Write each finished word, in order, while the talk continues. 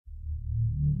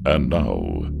And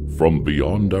now, from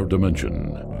beyond our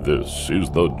dimension, this is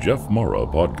the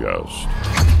JeffMara podcast.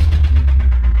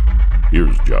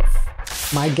 Here's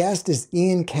Jeff. My guest is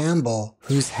Ian Campbell,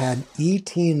 who's had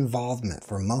ET involvement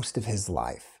for most of his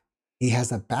life. He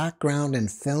has a background in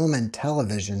film and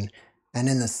television, and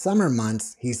in the summer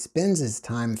months, he spends his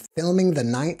time filming the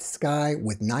night sky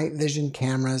with night vision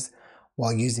cameras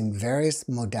while using various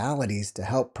modalities to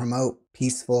help promote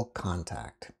peaceful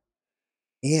contact.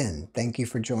 Ian, thank you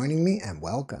for joining me and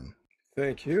welcome.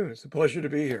 Thank you. It's a pleasure to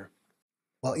be here.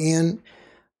 Well, Ian,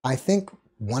 I think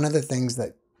one of the things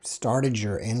that started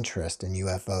your interest in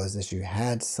UFOs is you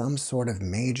had some sort of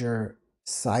major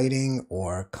sighting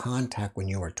or contact when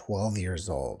you were 12 years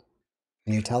old.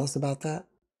 Can you tell us about that?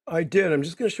 I did. I'm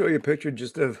just going to show you a picture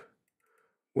just of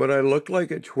what I looked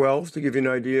like at 12 to give you an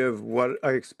idea of what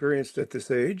I experienced at this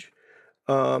age.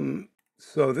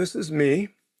 So this is me.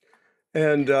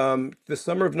 And the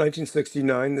summer of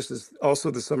 1969, this is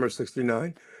also the summer of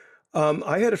 69,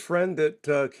 I had a friend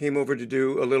that came over to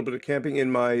do a little bit of camping in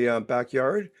my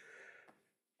backyard.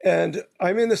 And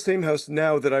I'm in the same house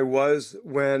now that I was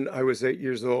when I was 8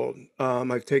 years old.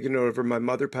 I've taken it over. My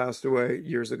mother passed away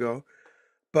years ago.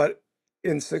 But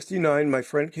in 69, my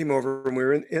friend came over and we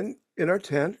were in our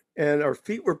tent, and our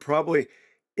feet were probably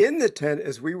in the tent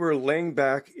as we were laying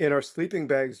back in our sleeping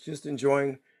bags, just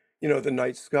enjoying, the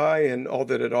night sky and all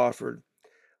that it offered.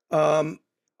 I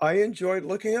enjoyed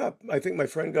looking up. I think my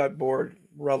friend got bored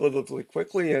relatively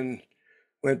quickly and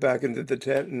went back into the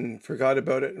tent and forgot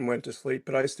about it and went to sleep.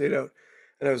 But I stayed out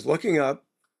and I was looking up,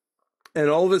 and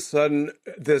all of a sudden,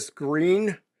 this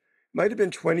green, might have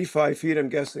been 25 feet, I'm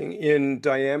guessing, in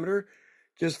diameter,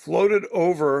 just floated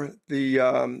over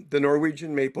the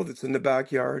Norwegian maple that's in the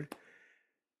backyard.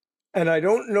 And I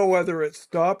don't know whether it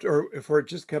stopped or if it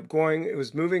just kept going. It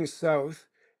was moving south,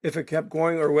 if it kept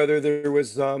going, or whether there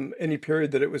was any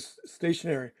period that it was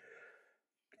stationary.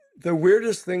 The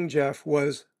weirdest thing, Jeff,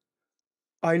 was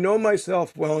I know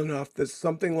myself well enough that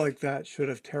something like that should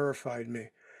have terrified me,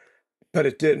 but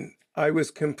it didn't. I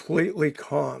was completely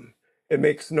calm. It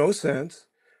makes no sense.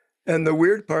 And the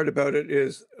weird part about it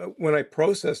is when I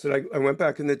processed it, I went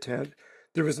back in the tent.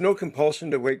 There was no compulsion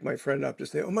to wake my friend up to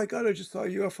say, oh my God, I just saw a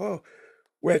UFO,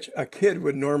 which a kid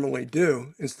would normally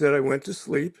do. Instead, I went to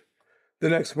sleep. The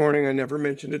next morning, I never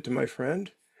mentioned it to my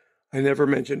friend. I never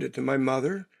mentioned it to my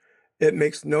mother. It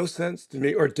makes no sense to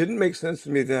me, or it didn't make sense to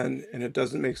me then, and it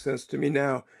doesn't make sense to me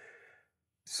now.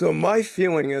 So my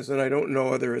feeling is, and I don't know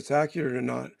whether it's accurate or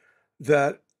not,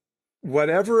 that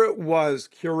whatever it was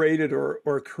curated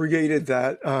or created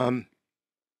that,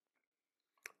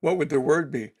 what would the word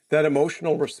be? That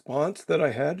emotional response that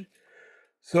I had.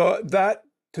 So that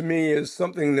to me is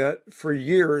something that for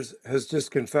years has just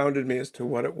confounded me as to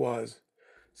what it was.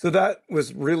 So that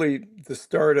was really the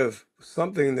start of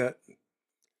something that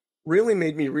really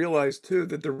made me realize too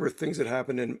that there were things that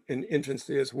happened in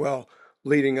infancy as well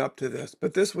leading up to this.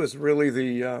 But this was really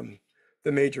the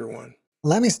major one.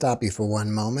 Let me stop you for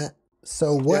one moment.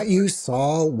 So what you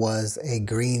saw was a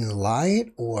green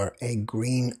light or a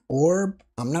green orb?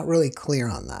 I'm not really clear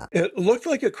on that. It looked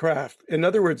like a craft. In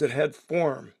other words, it had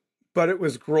form, but it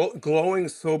was glowing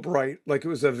so bright, like it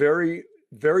was a very,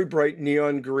 very bright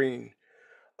neon green.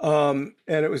 And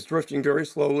it was drifting very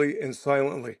slowly and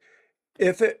silently.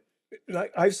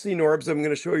 I've seen orbs. I'm going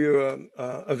to show you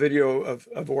a video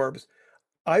of orbs.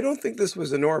 I don't think this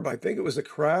was an orb. I think it was a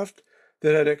craft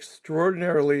that had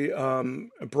extraordinarily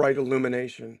bright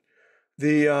illumination.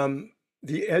 The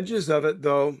edges of it,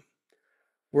 though,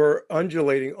 were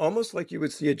undulating, almost like you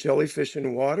would see a jellyfish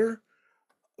in water,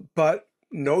 but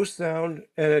no sound,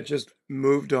 and it just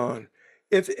moved on.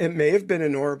 If it may have been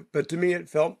an orb, but to me, it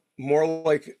felt more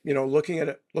like, looking at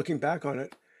it, looking back on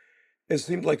it, it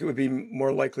seemed like it would be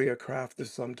more likely a craft of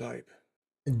some type.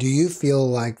 Do you feel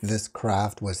like this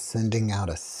craft was sending out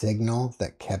a signal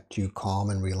that kept you calm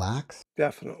and relaxed?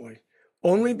 Definitely.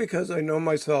 Only because I know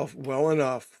myself well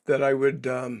enough that I would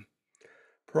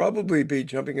probably be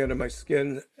jumping out of my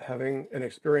skin having an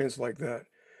experience like that.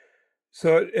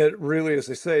 So it really, as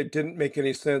I say, it didn't make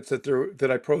any sense that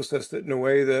I processed it in a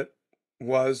way that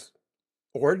was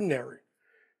ordinary.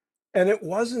 And it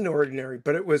wasn't ordinary,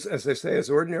 but it was, as I say, as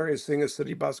ordinary as seeing a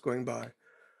city bus going by.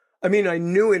 I mean, I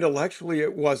knew intellectually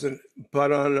it wasn't,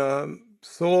 but on a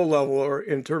soul level, or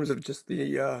in terms of just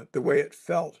the way it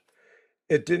felt,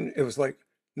 it didn't. It was like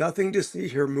nothing to see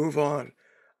here. Move on.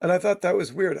 And I thought that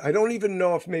was weird. I don't even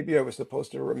know if maybe I was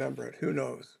supposed to remember it. Who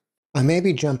knows? I may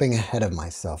be jumping ahead of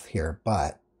myself here,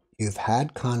 but you've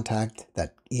had contact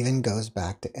that even goes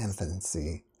back to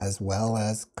infancy, as well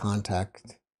as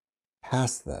contact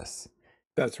past this.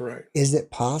 That's right. Is it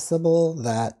possible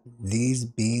that these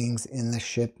beings in the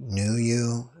ship knew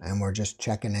you and were just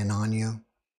checking in on you?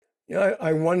 Yeah,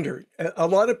 I wonder. A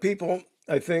lot of people,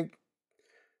 I think,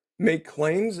 make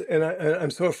claims, and I'm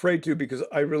so afraid to because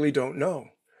I really don't know.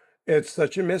 It's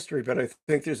such a mystery, but I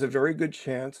think there's a very good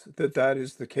chance that that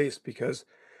is the case because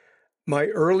my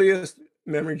earliest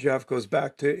memory, Jeff, goes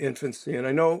back to infancy. And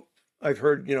I know I've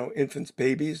heard, infants,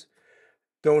 babies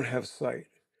don't have sight,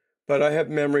 but I have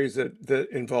memories that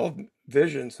involve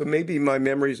vision. So maybe my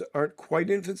memories aren't quite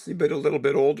infancy, but a little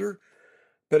bit older.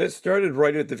 But it started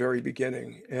right at the very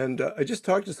beginning. And I just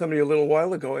talked to somebody a little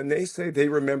while ago, and they say they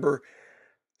remember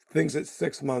things at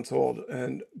 6 months old.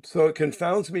 And so it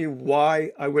confounds me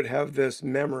why I would have this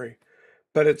memory.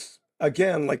 But it's,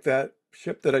 again, like that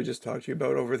ship that I just talked to you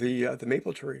about over the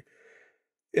maple tree.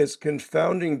 It's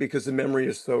confounding because the memory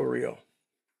is so real.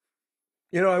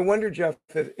 I wonder, Jeff,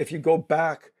 if you go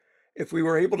back, if we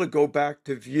were able to go back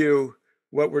to view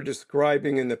what we're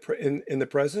describing in the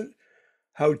present,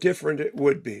 how different it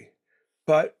would be.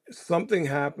 But something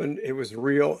happened. It was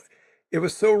real. It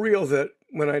was so real that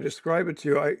when I describe it to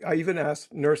you, I even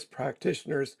asked nurse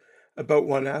practitioners about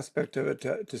one aspect of it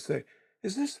to say,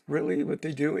 is this really what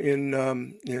they do in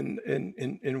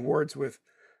wards with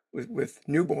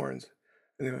newborns?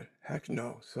 And they went, heck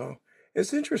no. So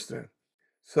it's interesting.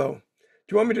 So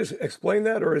do you want me to explain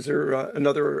that, or is there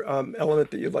another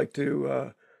element that you'd like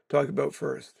to talk about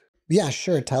first? Yeah,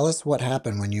 sure. Tell us what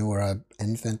happened when you were an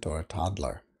infant or a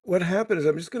toddler. What happened is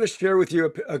I'm just going to share with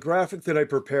you a graphic that I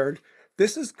prepared.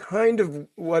 This is kind of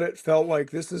what it felt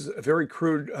like. This is a very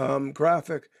crude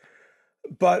graphic,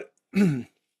 but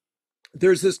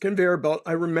there's this conveyor belt.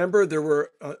 I remember there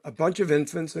were a bunch of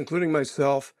infants, including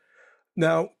myself.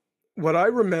 Now, what I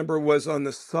remember was on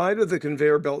the side of the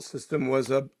conveyor belt system was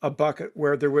a bucket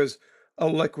where there was a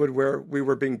liquid where we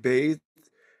were being bathed.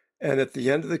 And at the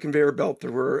end of the conveyor belt,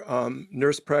 there were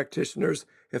nurse practitioners,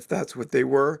 if that's what they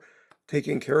were,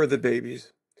 taking care of the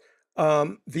babies.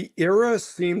 The era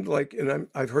seemed like, and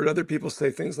I've heard other people say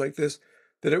things like this,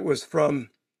 that it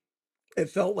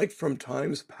felt like from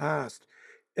times past.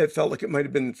 It felt like it might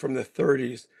have been from the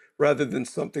 30s rather than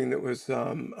something that was,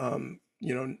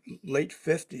 late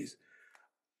 50s.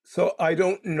 So I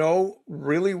don't know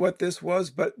really what this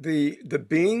was, but the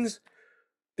beings,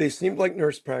 they seemed like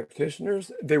nurse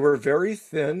practitioners. They were very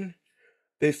thin.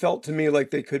 They felt to me like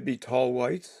they could be tall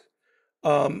whites.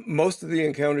 Most of the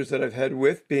encounters that I've had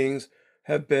with beings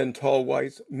have been tall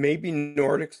whites, maybe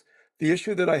Nordics. The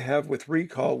issue that I have with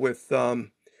recall with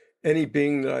any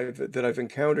being that I've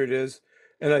encountered is,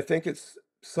 and I think it's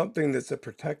something that's a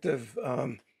protective,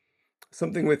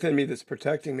 something within me that's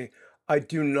protecting me. I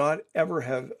do not ever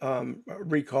have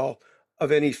recall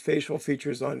of any facial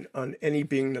features on any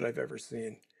being that I've ever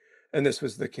seen, and this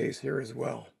was the case here as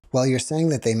well. Well, you're saying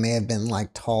that they may have been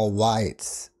like tall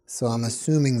whites, so I'm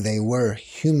assuming they were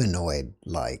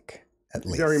humanoid-like, at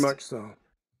Very least. much so.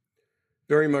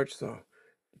 Very much so.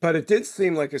 But it did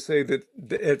seem, like I say, that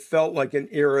it felt like an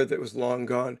era that was long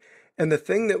gone. And the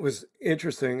thing that was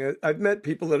interesting, I've met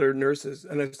people that are nurses,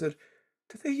 and I said,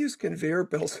 do they use conveyor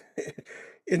belts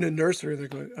in a nursery? They're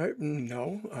going,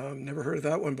 no, never heard of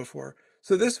that one before.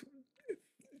 So this,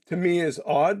 to me, is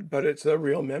odd, but it's a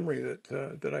real memory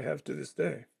that I have to this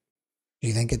day. Do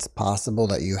you think it's possible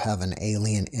that you have an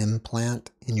alien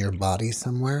implant in your body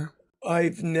somewhere?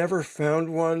 I've never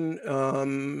found one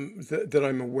that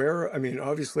I'm aware of. I mean,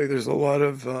 obviously, there's a lot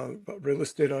of real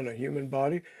estate on a human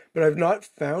body, but I've not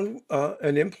found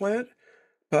an implant.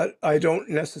 But I don't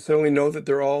necessarily know that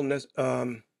they're all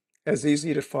as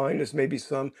easy to find as maybe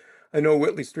some. I know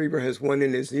Whitley Strieber has one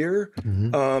in his ear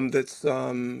Hmm. that's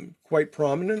quite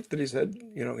prominent that he's had,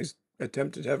 he's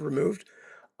attempted to have removed.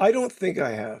 I don't think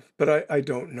I have, but I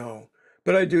don't know.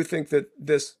 But I do think that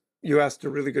you asked a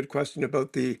really good question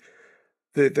about the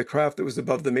craft that was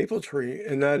above the maple tree,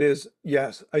 and that is,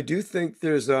 yes, I do think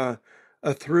there's a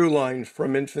through line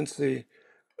from infancy,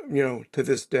 to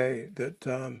this day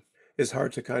that is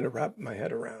hard to kind of wrap my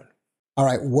head around. All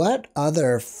right, what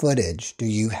other footage do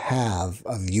you have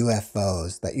of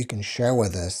UFOs that you can share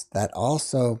with us that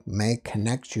also may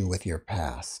connect you with your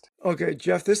past? Okay,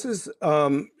 Jeff, this is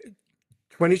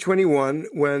 2021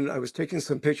 when I was taking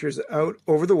some pictures out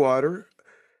over the water,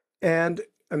 and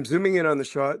I'm zooming in on the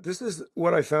shot. This is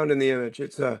what I found in the image.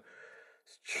 It's a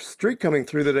streak coming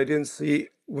through that I didn't see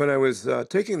when I was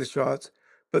taking the shots.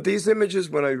 But these images,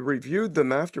 when I reviewed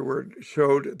them afterward,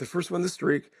 showed the first one, the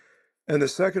streak, and the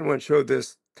second one showed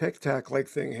this tic-tac-like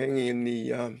thing hanging in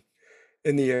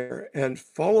the air. And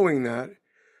following that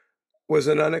was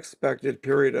an unexpected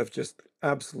period of just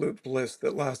absolute bliss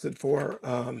that lasted for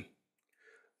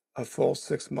a full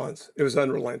 6 months. It was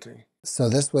unrelenting. So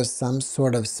this was some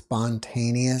sort of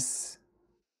spontaneous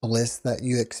bliss that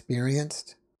you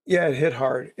experienced? Yeah, it hit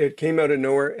hard. It came out of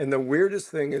nowhere. And the weirdest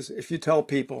thing is, if you tell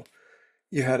people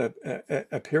you had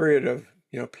a period of,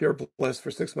 pure bliss for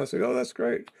 6 months, they go, oh, that's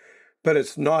great. But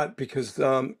it's not, because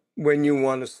when you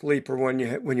want to sleep, or when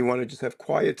you want to just have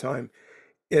quiet time,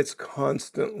 it's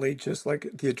constantly just like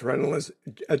the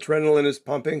adrenaline is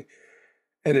pumping,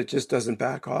 and it just doesn't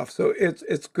back off. So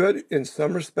it's good in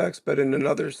some respects, but in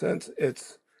another sense,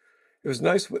 it was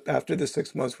nice after the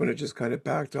 6 months when it just kind of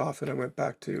backed off, and I went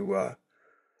back to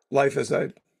life as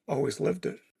I'd always lived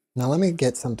it. Now, let me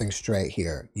get something straight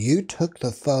here. You took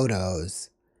the photos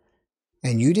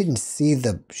and you didn't see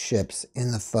the ships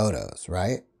in the photos,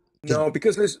 right? No,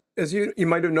 because as you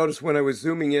might have noticed, when I was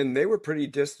zooming in, they were pretty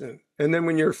distant. And then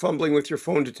when you're fumbling with your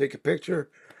phone to take a picture,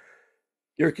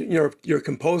 you're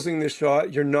composing the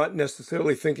shot. You're not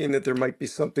necessarily thinking that there might be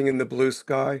something in the blue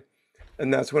sky.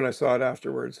 And that's when I saw it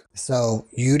afterwards. So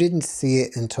you didn't see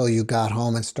it until you got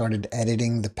home and started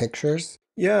editing the pictures?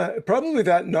 Yeah, probably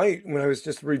that night when I was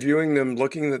just reviewing them,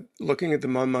 looking at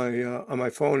them on my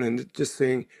phone, and just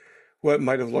seeing what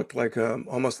might have looked like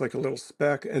almost like a little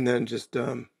speck, and then just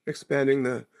expanding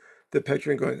the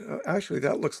picture and going, oh, actually,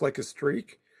 that looks like a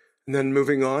streak, and then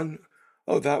moving on.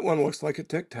 Oh, that one looks like a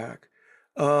tic tac.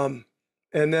 And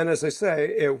then, as I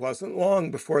say, it wasn't long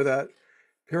before that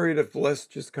period of bliss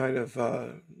just kind of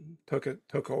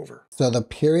took over. So the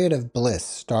period of bliss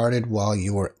started while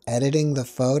you were editing the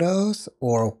photos,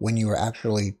 or when you were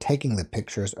actually taking the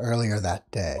pictures earlier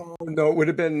that day? Oh, no, it would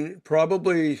have been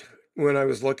probably when I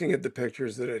was looking at the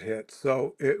pictures that it hit.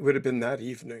 So it would have been that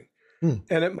evening. Hmm.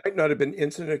 And it might not have been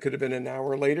instant. It could have been an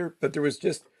hour later, but there was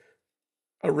just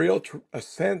a real a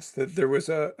sense that there was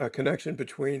a connection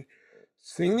between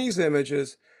seeing these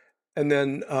images and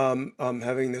then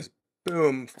having this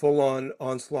boom, full-on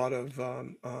onslaught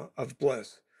of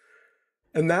bliss.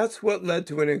 And that's what led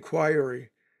to an inquiry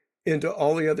into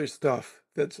all the other stuff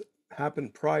that's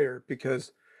happened prior,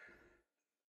 because,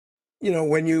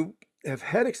 when you have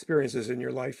had experiences in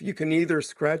your life, you can either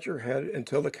scratch your head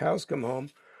until the cows come home,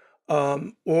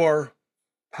 or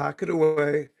pack it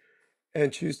away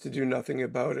and choose to do nothing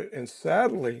about it. And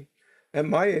sadly, at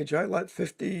my age, I let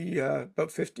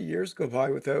about 50 years go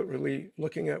by without really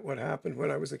looking at what happened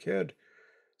when I was a kid.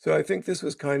 So I think this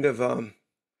was kind of,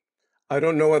 I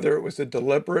don't know whether it was a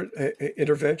deliberate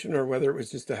intervention or whether it was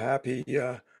just a happy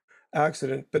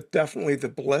accident, but definitely the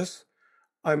bliss,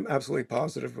 I'm absolutely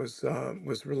positive,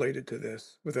 was related to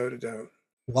this, without a doubt.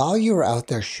 While you were out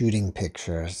there shooting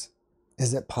pictures,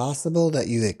 is it possible that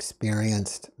you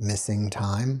experienced missing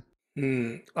time?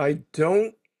 I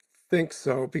don't think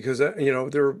so, because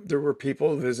there were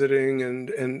people visiting,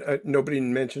 and nobody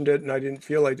mentioned it, and I didn't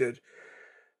feel I did.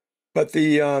 But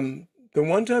the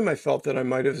one time I felt that I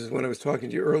might have is when I was talking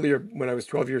to you earlier, when I was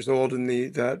 12 years old, and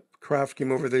that craft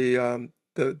came over the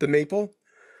maple.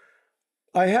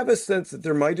 I have a sense that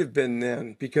there might have been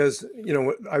then, because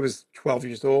I was 12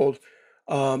 years old.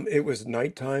 It was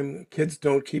nighttime. Kids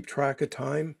don't keep track of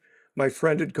time. My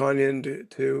friend had gone into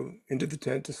the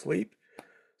tent to sleep.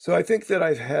 So I think that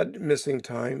I've had missing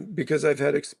time because I've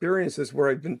had experiences where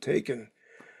I've been taken.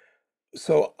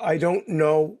 So I don't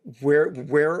know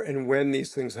where and when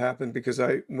these things happen, because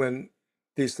when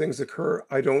these things occur,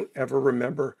 I don't ever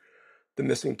remember the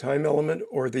missing time element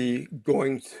or the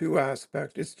going to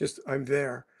aspect. It's just I'm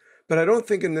there. But I don't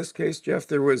think in this case, Jeff,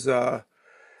 there was a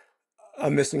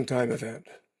missing time event.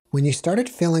 When you started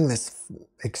feeling this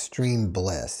extreme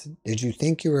bliss, did you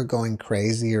think you were going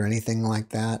crazy or anything like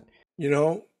that?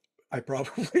 I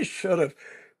probably should have,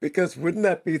 because wouldn't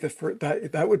that be the first,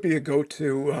 that would be a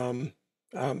go-to,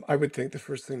 I would think the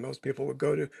first thing most people would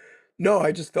go to. No,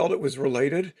 I just felt it was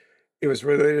related. It was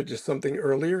related to something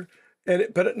earlier.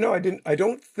 But no, I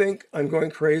don't think I'm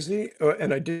going crazy,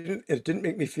 and it didn't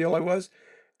make me feel I was.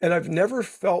 And I've never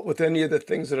felt with any of the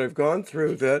things that I've gone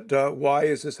through that, why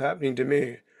is this happening to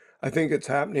me? I think it's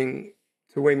happening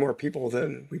to way more people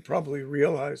than we probably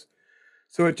realize.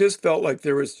 So it just felt like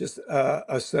there was just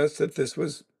a sense that this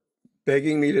was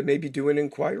begging me to maybe do an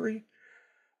inquiry,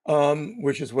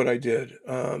 which is what I did,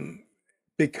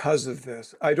 because of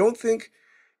this. I don't think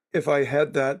if I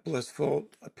had that blissful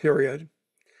period,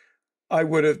 I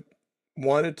would have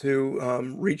wanted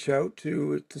to reach out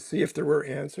to see if there were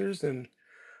answers. And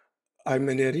I'm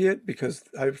an idiot, because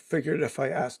I figured if I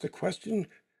asked a question,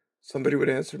 somebody would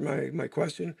answer my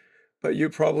question. But you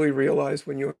probably realize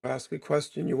when you ask a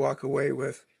question, you walk away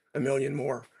with a million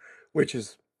more, which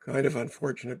is kind of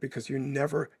unfortunate, because you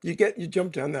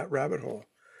jump down that rabbit hole.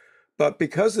 But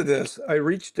because of this, I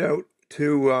reached out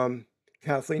to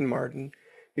Kathleen Martin,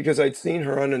 because I'd seen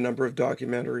her on a number of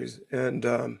documentaries and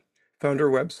found her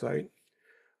website.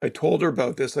 I told her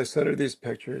about this. I sent her these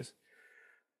pictures.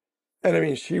 And I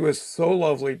mean, she was so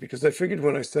lovely because I figured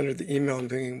when I sent her the email, I'm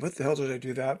thinking, what the hell did I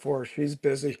do that for? She's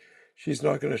busy. She's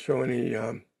not going to show any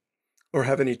or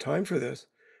have any time for this.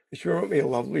 And she wrote me a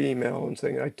lovely email and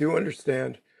saying, I do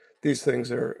understand these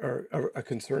things are a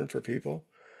concern for people.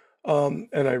 And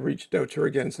I reached out to her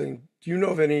again saying, do you know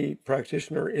of any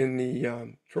practitioner in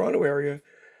the Toronto area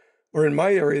or in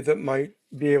my area that might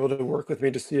be able to work with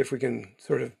me to see if we can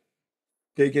sort of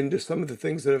dig into some of the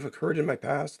things that have occurred in my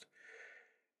past?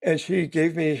 And she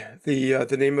gave me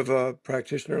the name of a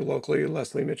practitioner locally,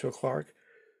 Leslie Mitchell Clark,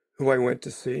 who I went to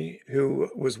see,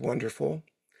 who was wonderful.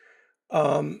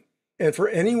 And for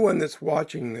anyone that's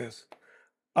watching this,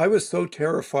 I was so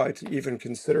terrified to even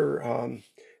consider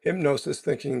hypnosis,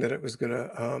 thinking that it was going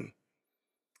to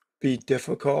be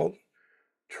difficult,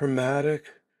 traumatic,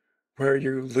 where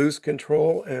you lose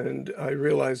control. And I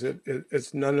realize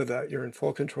it's none of that. You're in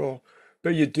full control,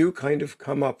 but you do kind of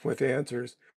come up with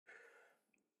answers.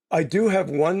 I do have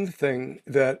one thing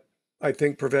that I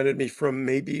think prevented me from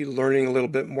maybe learning a little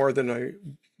bit more than I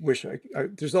wish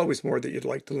there's always more that you'd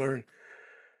like to learn.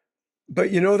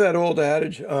 But you know that old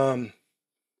adage,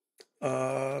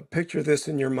 picture this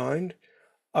in your mind?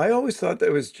 I always thought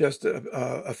that was just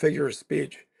a figure of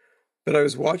speech. But I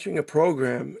was watching a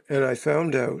program and I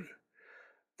found out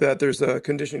that there's a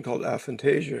condition called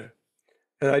aphantasia,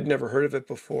 and I'd never heard of it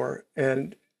before.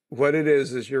 And what it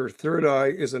is your third eye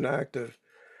is inactive.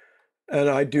 And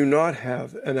I do not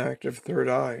have an active third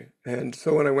eye. And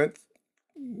so when I went,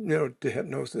 to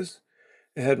hypnosis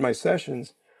and had my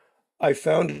sessions, I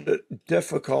found it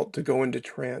difficult to go into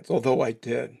trance, although I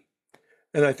did.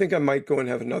 And I think I might go and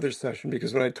have another session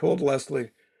because when I told Leslie,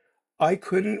 I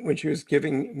couldn't, when she was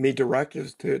giving me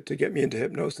directives to get me into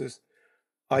hypnosis,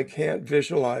 I can't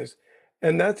visualize.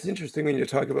 And that's interesting when you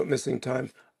talk about missing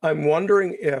time. I'm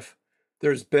wondering if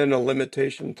there's been a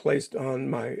limitation placed on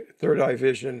my third eye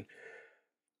vision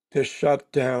to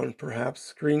shut down perhaps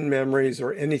screen memories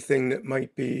or anything that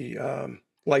might be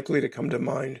likely to come to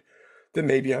mind that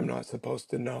maybe I'm not supposed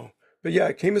to know. But yeah,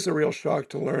 it came as a real shock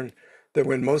to learn that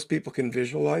when most people can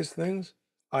visualize things,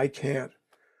 I can't.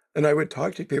 And I would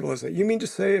talk to people and say, you mean to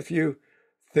say if you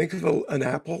think of an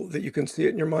apple that you can see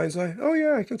it in your mind's eye? Oh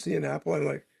yeah, I can see an apple. I'm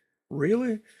like,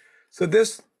 really? So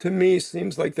this to me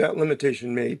seems like that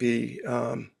limitation may be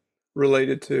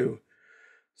related to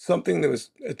something that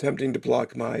was attempting to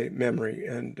block my memory.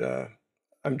 And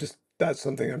that's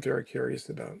something I'm very curious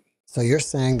about. So you're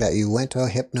saying that you went to a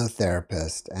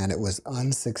hypnotherapist and it was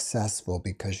unsuccessful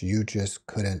because you just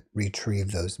couldn't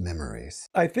retrieve those memories.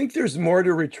 I think there's more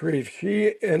to retrieve.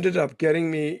 She ended up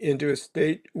getting me into a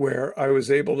state where I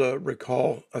was able to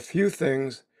recall a few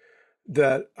things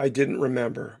that I didn't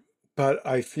remember, but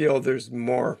I feel there's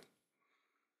more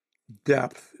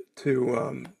depth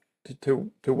to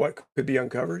what could be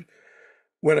uncovered.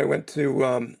 When I went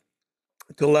to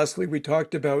Leslie, we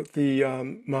talked about the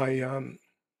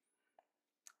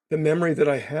memory that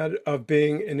I had of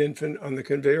being an infant on the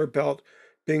conveyor belt,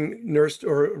 being nursed,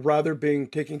 or rather being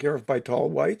taken care of by tall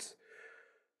whites.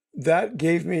 That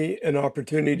gave me an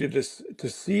opportunity to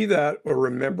see that or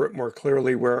remember it more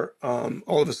clearly, where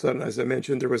all of a sudden, as I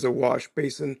mentioned, there was a wash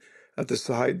basin at the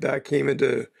side that came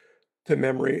into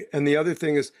memory. And the other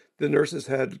thing is the nurses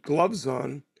had gloves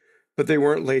on, but they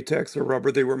weren't latex or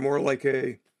rubber. They were more like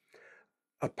a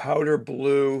powder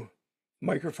blue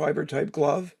microfiber type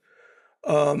glove.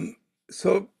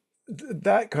 So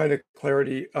that kind of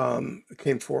clarity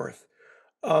came forth.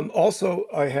 Also,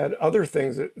 I had other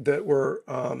things that were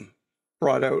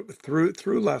brought out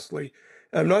through Leslie.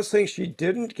 And I'm not saying she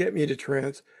didn't get me to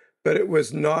trance, but it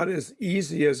was not as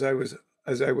easy as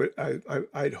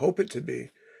I'd hope it to be.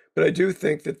 But I do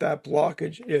think that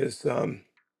blockage is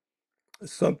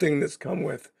something that's come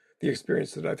with the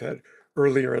experience that I've had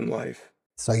earlier in life.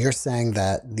 So you're saying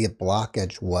that the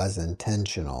blockage was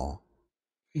intentional,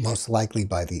 most likely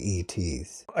by the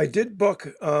ETs. I did book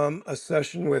a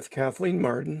session with Kathleen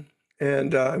Martin,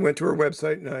 and I went to her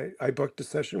website and I booked a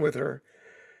session with her.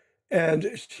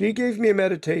 And she gave me a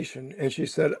meditation, and she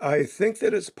said, I think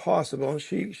that it's possible.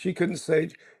 She couldn't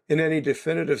say in any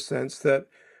definitive sense that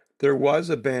there was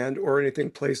a band or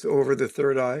anything placed over the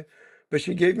third eye, but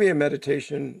she gave me a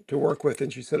meditation to work with.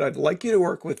 And she said, I'd like you to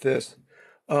work with this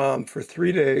for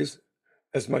 3 days,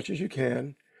 as much as you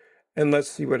can, and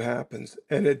let's see what happens.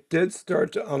 And it did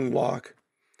start to unlock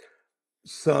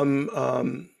some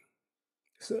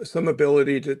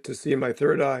ability to see my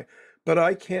third eye, but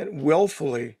I can't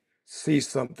willfully see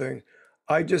something.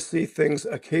 I just see things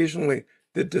occasionally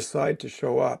that decide to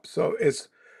show up. So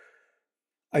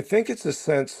I think it's a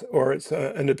sense, or it's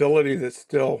an ability that's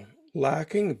still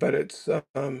lacking, but it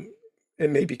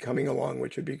may be coming along,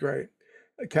 which would be great.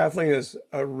 Kathleen is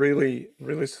a really,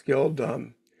 really skilled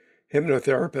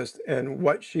hypnotherapist, and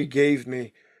what she gave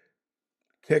me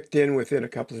kicked in within a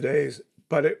couple of days,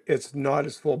 but it's not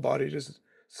as full-bodied as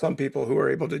some people who are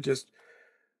able to just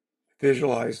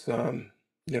visualize,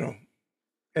 you know,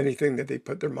 anything that they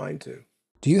put their mind to.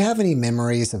 Do you have any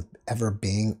memories of ever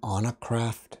being on a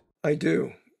craft? I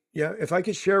do. Yeah, if I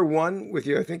could share one with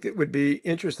you, I think it would be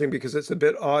interesting because it's a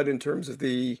bit odd in terms of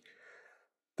the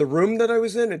room that I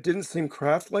was in. It didn't seem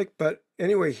craft-like, but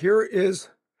anyway, here is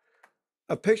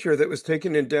a picture that was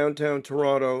taken in downtown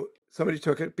Toronto. Somebody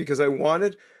took it because I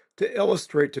wanted to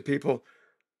illustrate to people.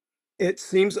 It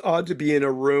seems odd to be in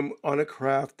a room on a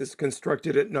craft that's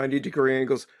constructed at 90-degree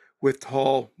angles with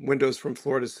tall windows from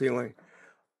floor to ceiling.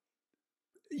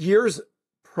 Years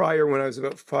prior, when I was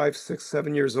about 5, 6,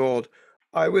 7 years old,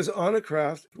 I was on a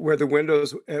craft where the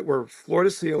windows were floor to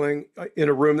ceiling in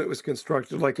a room that was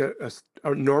constructed like a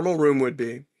normal room would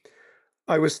be.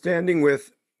 I was standing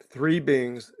with 3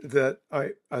 beings that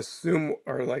I assume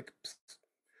are like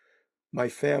my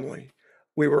family.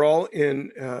 We were all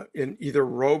in either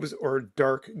robes or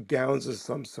dark gowns of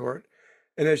some sort.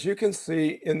 And as you can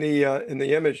see in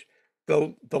the image,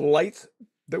 the lights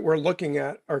that we're looking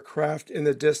at are craft in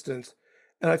the distance.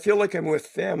 And I feel like I'm with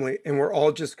family and we're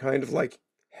all just kind of like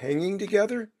hanging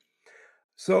together.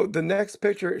 So the next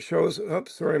picture shows,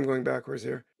 oops, sorry, I'm going backwards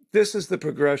here. This is the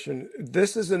progression.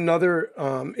 This is another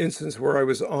instance where I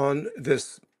was on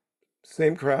this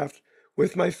same craft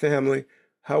with my family.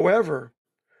 However,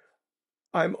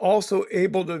 I'm also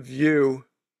able to view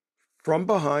from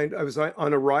behind. I was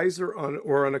on a riser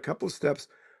or on a couple of steps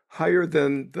higher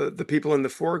than the people in the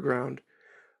foreground,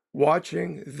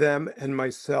 watching them and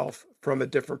myself from a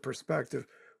different perspective,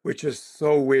 which is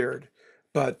so weird.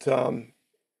 But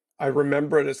I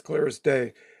remember it as clear as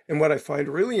day. And what I find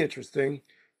really interesting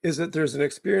is that there's an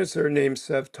experiencer named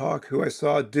Sev Talk who I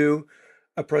saw do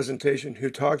a presentation who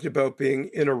talked about being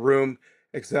in a room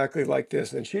exactly like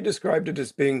this. And she described it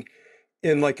as being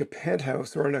in like a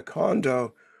penthouse or in a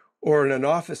condo or in an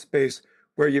office space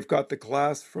where you've got the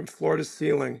glass from floor to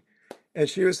ceiling. And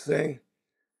she was saying,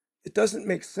 it doesn't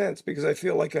make sense because I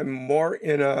feel like I'm more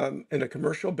in a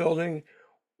commercial building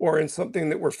or in something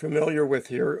that we're familiar with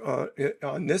here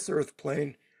on this earth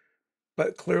plane,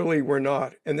 but clearly we're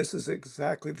not. And this is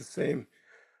exactly the same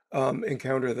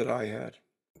encounter that I had.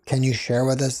 Can you share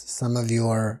with us some of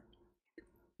your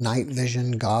night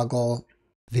vision goggle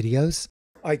videos?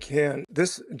 I can.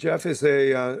 This, Jeff, is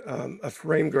a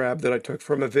frame grab that I took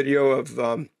from a video of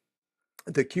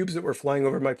the cubes that were flying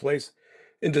over my place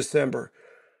in December.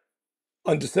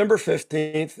 On December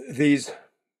 15th, these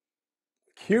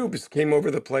cubes came over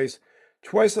the place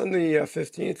twice on the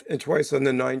 15th and twice on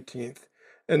the 19th.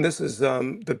 And this is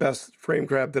the best frame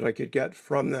grab that I could get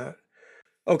from that.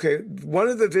 Okay, one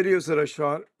of the videos that I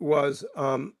shot was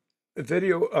a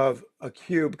video of a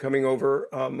cube coming over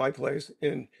my place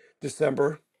in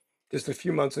December, just a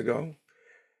few months ago.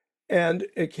 And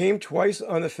it came twice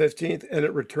on the 15th and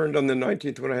it returned on the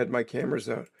 19th when I had my cameras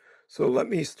out. So let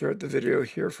me start the video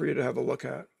here for you to have a look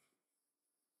at.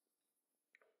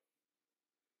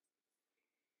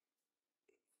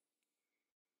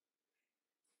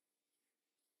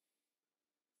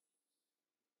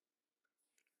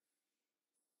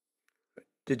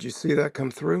 Did you see that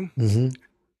come through? Mm-hmm.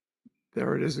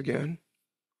 There it is again.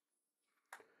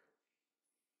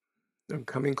 I'm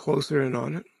coming closer in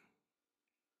on it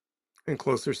and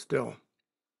closer still.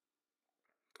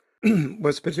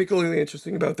 What's particularly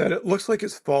interesting about that, it looks like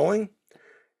it's falling.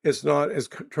 It's not. It's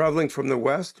traveling from the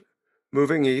west,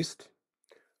 moving east.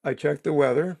 I checked the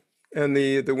weather and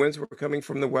the winds were coming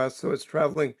from the west, so it's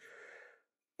traveling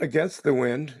against the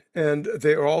wind, and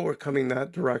they all were coming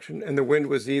that direction, and the wind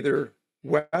was either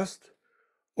west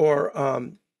or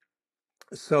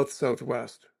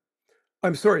south-southwest.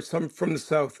 I'm sorry, some from the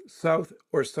south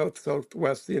or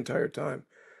south-southwest the entire time.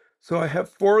 So I have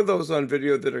 4 of those on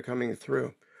video that are coming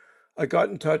through. I got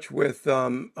in touch with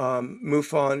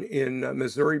MUFON in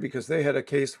Missouri because they had a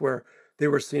case where they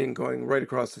were seen going right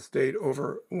across the state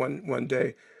over one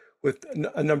day with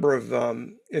a number of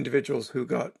individuals who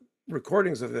got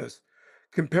recordings of this.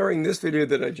 Comparing this video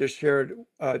that I just shared,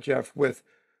 Jeff, with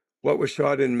what was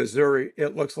shot in Missouri,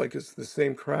 it looks like it's the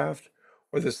same craft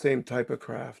or the same type of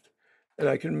craft. And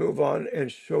I can move on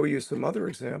and show you some other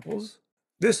examples.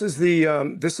 This is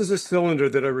a cylinder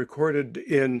that I recorded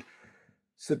in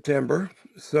September.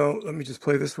 So let me just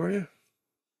play this for you.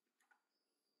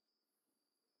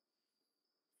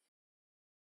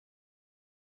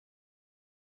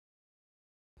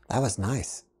 That was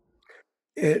nice.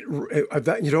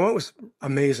 You know what was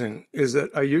amazing is that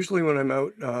I usually, when I'm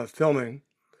out filming,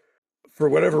 for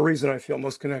whatever reason, I feel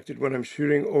most connected when I'm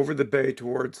shooting over the bay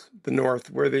towards the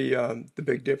north, where the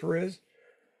Big Dipper is.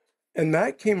 And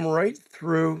that came right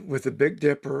through with the Big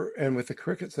Dipper and with the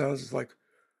cricket sounds. It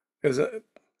was a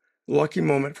lucky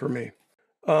moment for me.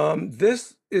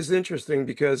 This is interesting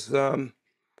because let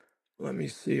me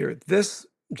see here. This,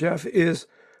 Jeff, is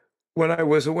when I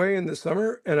was away in the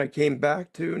summer and I came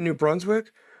back to New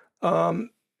Brunswick.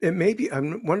 It may be,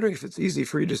 I'm wondering if it's easy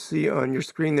for you to see on your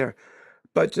screen there,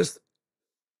 but just,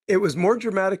 it was more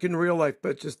dramatic in real life,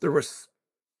 but just there was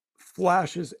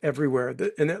flashes everywhere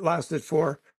and it lasted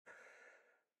for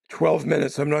 12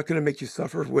 minutes. I'm not going to make you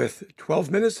suffer with 12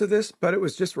 minutes of this, but it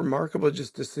was just remarkable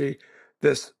just to see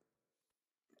these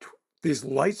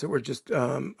lights that were just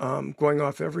going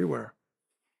off everywhere.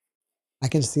 I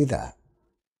can see that.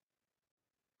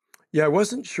 Yeah, I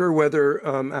wasn't sure whether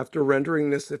after rendering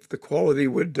this, if the quality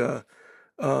would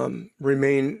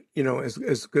remain,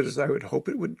 as good as I would hope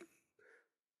it would.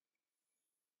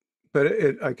 But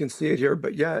I can see it here.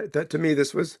 But yeah, that to me,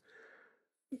 this was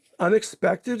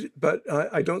unexpected, but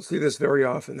I don't see this very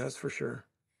often, that's for sure.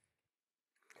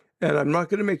 And I'm not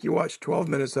going to make you watch 12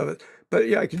 minutes of it, but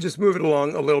yeah, I can just move it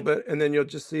along a little bit, and then you'll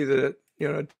just see that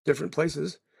different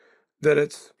places, that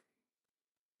it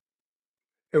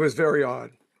was very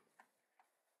odd.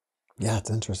 Yeah,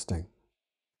 it's interesting.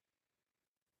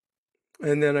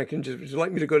 And then would you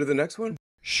like me to go to the next one?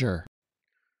 Sure.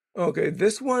 Okay,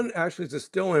 this one actually is a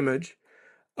still image.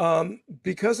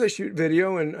 Because I shoot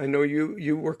video, and I know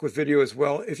you work with video as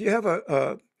well, if you have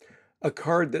a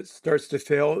card that starts to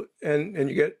fail and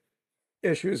you get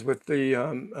issues with the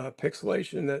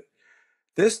pixelation,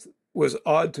 this was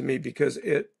odd to me because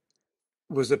it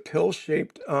was a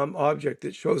pill-shaped object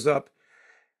that shows up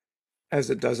as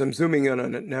it does. I'm zooming in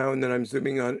on it now, and then I'm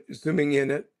zooming in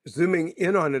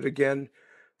on it again.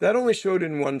 That only showed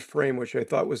in one frame, which I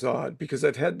thought was odd because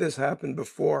I've had this happen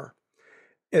before.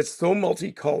 It's so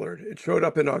multicolored. It showed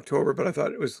up in October, but I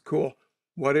thought it was cool.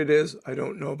 What it is, I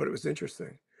don't know, but it was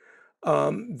interesting.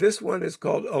 This one is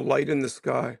called A Light in the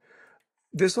Sky.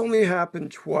 This only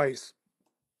happened twice.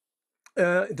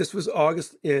 This was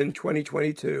August in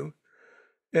 2022.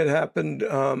 It happened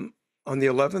on the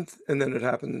 11th, and then it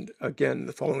happened again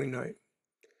the following night.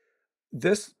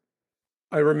 This,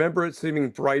 I remember it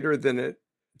seeming brighter than it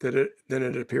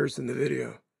appears in the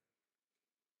video.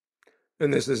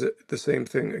 And this is the same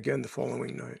thing again the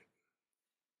following night.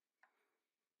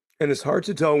 And it's hard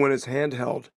to tell when it's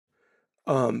handheld,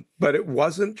 but it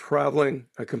wasn't traveling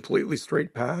a completely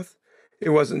straight path.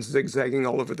 It wasn't zigzagging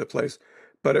all over the place,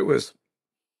 but it was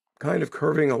kind of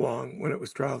curving along when it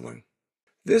was traveling.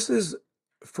 This is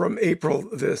from April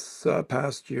this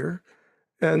past year.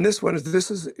 And this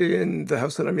is in the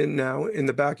house that I'm in now, in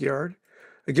the backyard,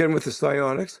 again with the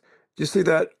psionics. Do you see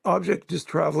that object just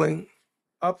traveling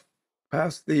up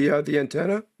past the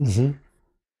antenna? Mm-hmm.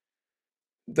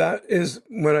 That is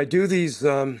when I do these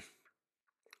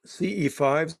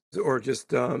CE5s or just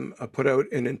put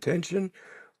out an intention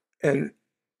and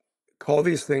call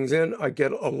these things in, I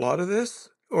get a lot of this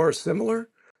or similar.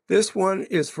 This one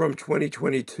is from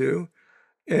 2022,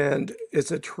 and it's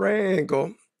a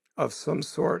triangle of some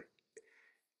sort.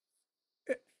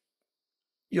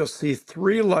 You'll see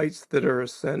 3 lights that are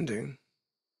ascending.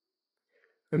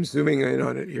 I'm zooming in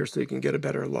on it here so you can get a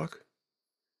better look.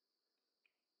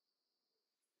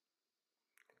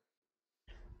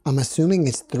 I'm assuming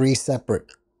it's 3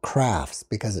 separate crafts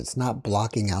because it's not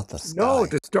blocking out the sky. No,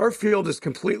 the star field is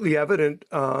completely evident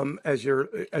as you're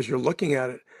looking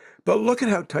at it. But look at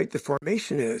how tight the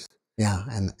formation is. Yeah,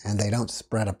 and they don't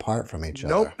spread apart from each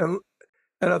Nope. other.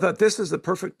 And I thought this is the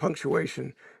perfect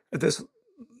punctuation. This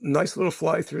nice little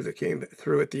fly through that came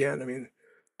through at the end. I mean,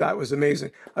 that was amazing.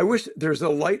 I wish there's a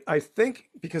light. I think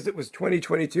because it was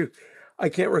 2022, I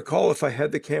can't recall if I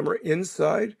had the camera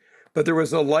inside, but there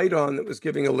was a light on that was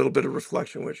giving a little bit of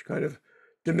reflection, which kind of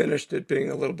diminished it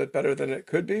being a little bit better than it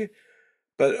could be.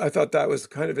 But I thought that was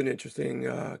kind of an interesting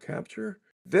capture.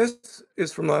 This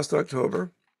is from last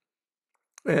October.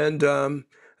 And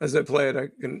as I play it, I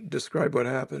can describe what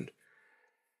happened.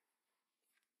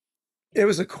 It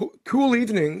was a cool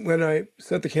evening when I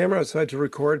set the camera outside to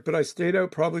record, but I stayed out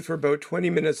probably for about 20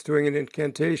 minutes doing an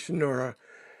incantation or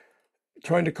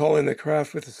trying to call in the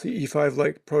craft with the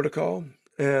CE5-like protocol.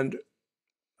 And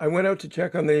I went out to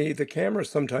check on the camera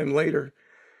sometime later,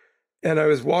 and I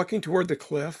was walking toward the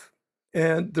cliff,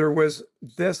 and there was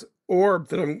this orb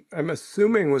that I'm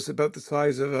assuming was about the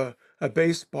size of a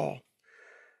baseball.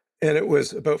 And it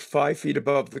was about 5 feet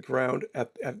above the ground at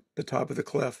the top of the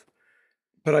cliff.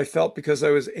 but I felt because I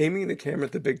was aiming the camera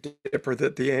at the Big Dipper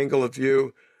that the angle of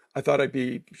view, I thought I'd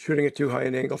be shooting at too high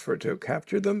an angle for it to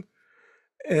capture them.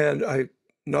 And I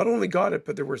not only got it,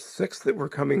 but there were 6 that were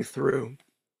coming through.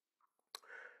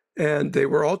 And they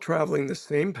were all traveling the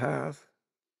same path.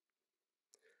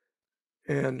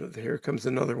 And here comes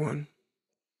another one.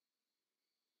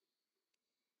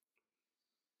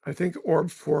 I think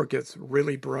orb 4 gets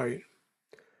really bright.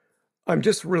 I'm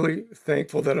just really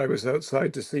thankful that I was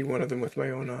outside to see one of them with my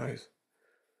own eyes.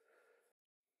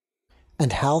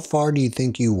 And how far do you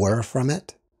think you were from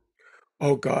it?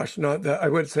 Oh gosh, not that. I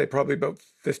would say probably about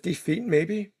 50 feet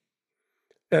maybe.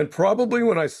 And probably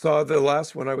when I saw the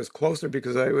last one, I was closer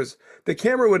because the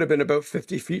camera would have been about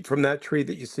 50 feet from that tree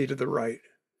that you see to the right.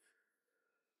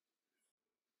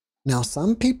 Now,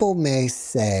 some people may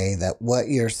say that what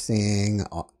you're seeing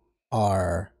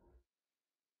are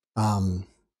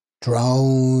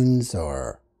drones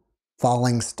or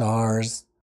falling stars.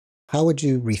 How would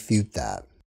you refute that?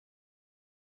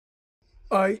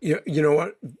 You know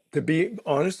what? To be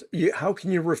honest, how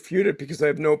can you refute it? Because I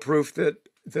have no proof that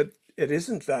it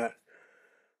isn't that.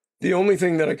 The only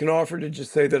thing that I can offer to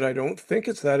just say that I don't think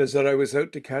it's that is that I was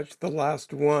out to catch the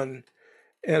last one,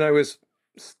 and I was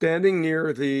standing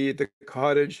near the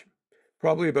cottage,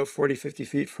 probably about 40, 50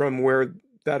 feet from where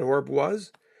that orb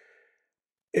was.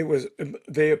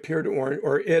 They appeared orange,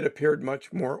 or it appeared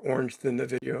much more orange than the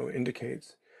video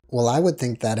indicates. Well, I would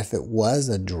think that if it was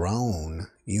a drone,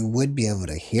 you would be able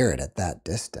to hear it at that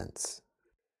distance.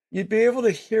 You'd be able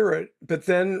to hear it, but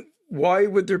then why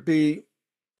would there be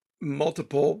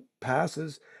multiple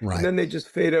passes? And Right. then they just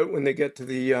fade out when they get to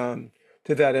the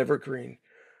to that evergreen.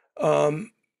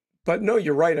 But no,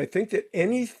 you're right. I think that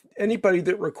anybody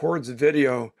that records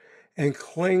video and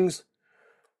clings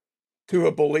to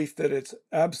a belief that it's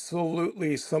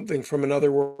absolutely something from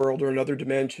another world or another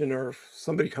dimension or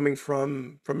somebody coming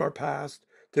from our past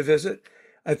to visit,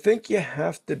 I think you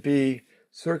have to be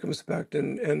circumspect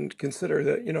and consider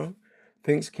that,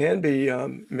 things can be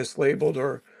mislabeled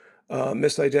or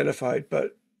misidentified.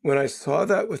 But when I saw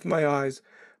that with my eyes,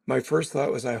 my first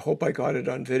thought was, I hope I got it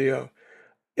on video.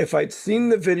 If I'd seen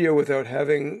the video without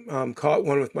having caught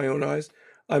one with my own eyes,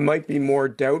 I might be more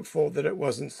doubtful that it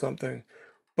wasn't something.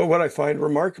 But what I find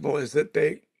remarkable is that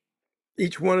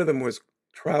each one of them was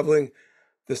traveling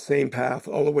the same path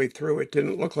all the way through. It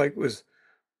didn't look like it was,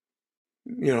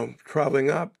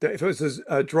 traveling up. If it was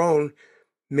a drone,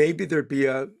 maybe there'd be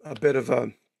a bit of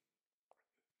I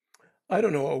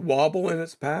don't know, a wobble in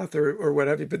its path or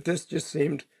whatever. But this just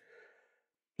seemed,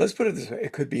 let's put it this way,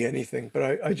 it could be anything.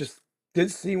 But I just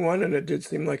did see one, and it did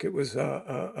seem like it was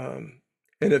an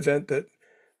event that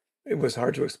it was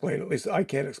hard to explain. At least I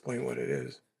can't explain what it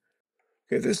is.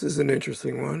 Okay, this is an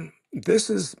interesting one. This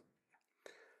is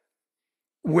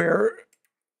where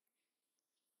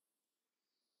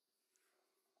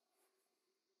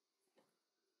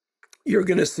you're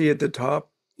going to see at the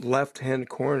top left-hand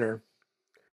corner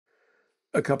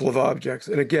a couple of objects.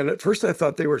 And again, at first I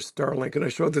thought they were Starlink, and I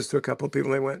showed this to a couple of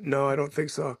people, and they went, no, I don't think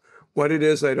so. What it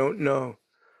is, I don't know.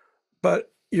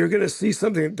 But you're going to see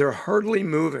something, they're hardly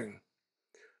moving.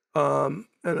 And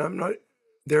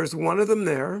there's one of them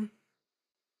there.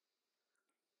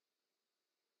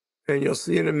 And you'll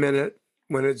see in a minute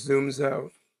when it zooms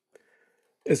out.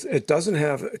 It doesn't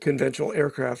have conventional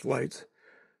aircraft lights.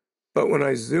 But when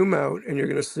I zoom out, and you're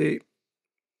going to see,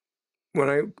 when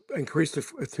I increase to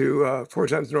 4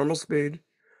 times normal speed,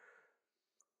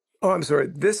 oh, I'm sorry,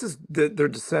 they're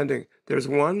descending. There's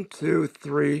 1, 2,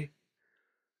 3,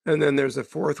 and then there's a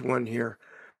 4th one here.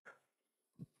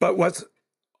 But what's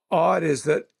odd is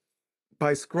that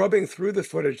by scrubbing through the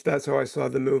footage, that's how I saw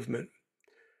the movement.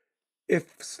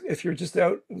 If you're just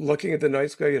out looking at the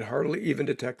night sky, you'd hardly even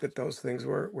detect that those things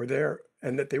were there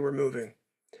and that they were moving.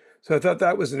 So I thought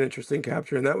that was an interesting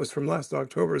capture, and that was from last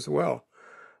October as well.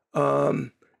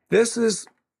 This is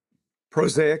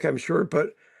prosaic, I'm sure,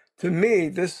 but to me,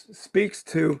 this speaks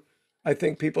to, I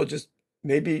think, people just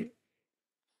maybe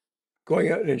going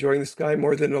out and enjoying the sky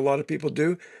more than a lot of people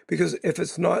do, because if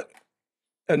it's not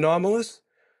anomalous,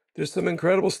 there's some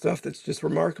incredible stuff that's just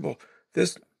remarkable.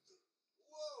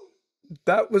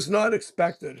 That was not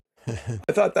expected.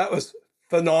 I thought that was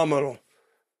phenomenal,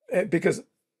 because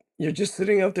you're just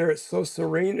sitting out there, it's so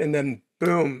serene, and then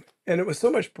boom, and it was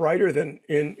so much brighter than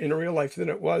in real life than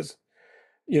it was,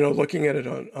 looking at it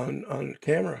on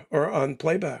camera or on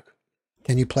playback.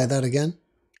 Can you play that again?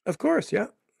 Of course, yeah.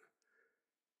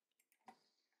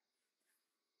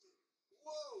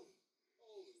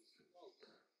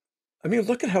 I mean,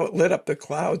 look at how it lit up the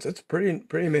clouds. It's pretty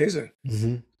amazing.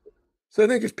 Mm-hmm. So I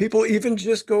think if people even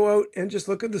just go out and just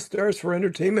look at the stars for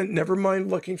entertainment, never mind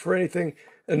looking for anything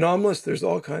anomalous, there's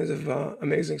all kinds of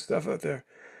amazing stuff out there.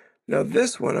 Now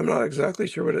this one, I'm not exactly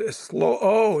sure what it is. Slow.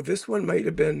 Oh, this one might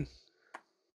have been.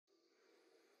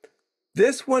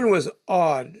 This one was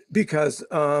odd because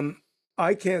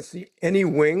I can't see any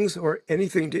wings or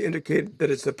anything to indicate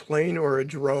that it's a plane or a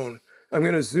drone. I'm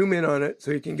going to zoom in on it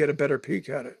so you can get a better peek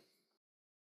at it.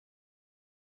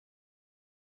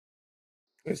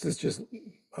 This is just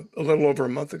a little over a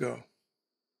month ago.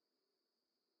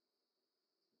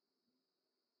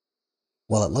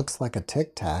 Well, it looks like a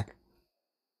Tic Tac.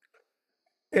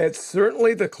 It's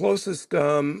certainly the closest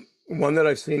one that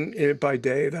I've seen by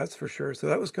day, that's for sure. So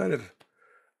that was kind of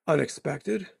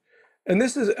unexpected. And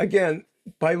this is, again,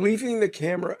 by leaving the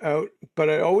camera out, but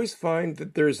I always find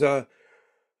that there's a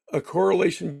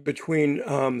correlation between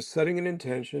setting an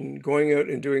intention, going out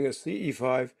and doing a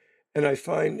CE5. And I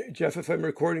find, Jeff, if I'm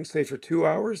recording, say, for 2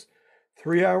 hours,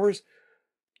 3 hours,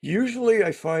 usually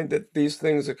I find that these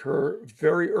things occur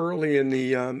very early in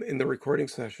the recording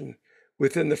session,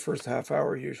 within the first half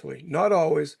hour, usually. Not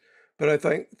always, but I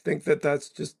think that that's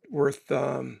just worth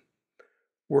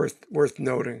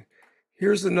noting.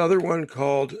 Here's another one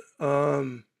called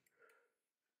Two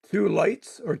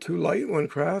Lights, or Two Light, One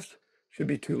Craft. Should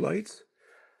be Two Lights.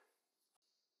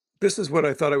 This is what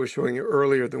I thought I was showing you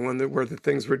earlier. The one where the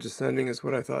things were descending is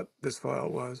what I thought this file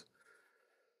was.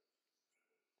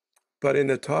 But in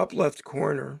the top left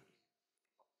corner,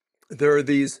 there are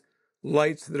these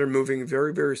lights that are moving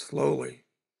very, very slowly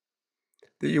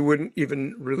that you wouldn't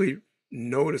even really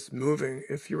notice moving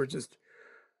if you were just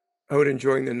out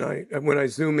enjoying the night. And when I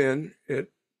zoom in,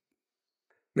 it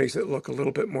makes it look a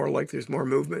little bit more like there's more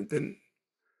movement than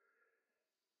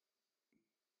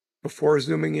before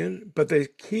zooming in, but they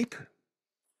keep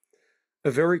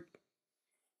a very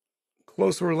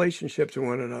close relationship to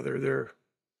one another.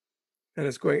 And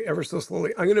it's going ever so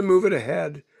slowly. I'm going to move it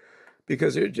ahead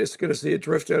because you're just going to see it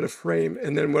drift out of frame.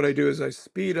 And then what I do is I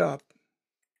speed up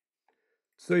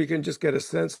so you can just get a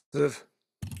sense of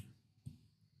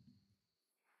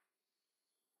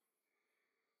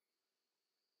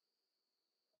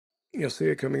you'll see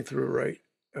it coming through right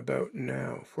about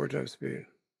now, 4 times speed.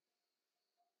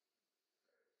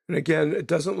 And again, it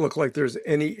doesn't look like there's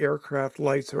any aircraft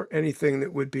lights or anything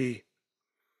that would be,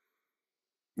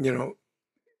 in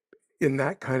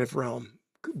that kind of realm.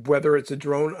 Whether it's a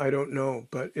drone, I don't know,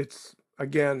 but it's,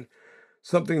 again,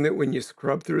 something that when you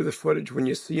scrub through the footage, when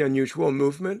you see unusual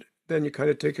movement, then you kind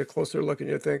of take a closer look and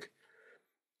you think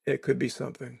it could be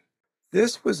something.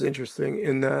 This was interesting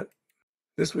in that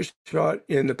this was shot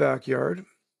in the backyard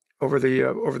over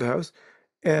the house.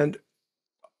 And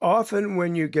often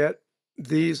when you get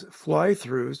these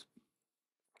fly-throughs,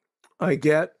 I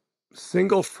get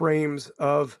single frames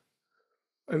of,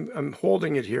 I'm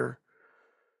holding it here.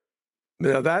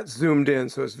 Now that's zoomed in,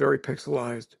 so it's very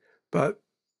pixelized, but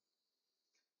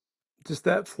just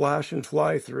that flash and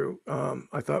fly through,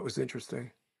 I thought was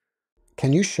interesting.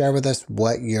 Can you share with us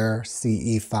what your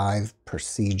CE5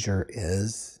 procedure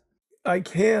is? I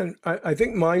can. I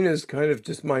think mine is kind of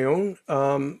just my own.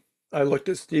 I looked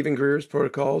at Stephen Greer's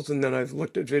protocols, and then I've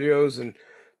looked at videos and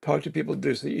talked to people to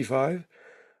do CE5.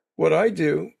 What I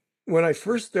do, when I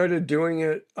first started doing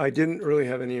it, I didn't really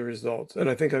have any results. And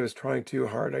I think I was trying too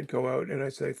hard. I'd go out and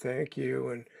I'd say, thank you.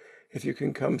 And if you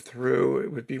can come through,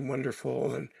 it would be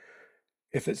wonderful. And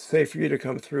if it's safe for you to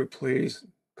come through, please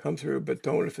come through, but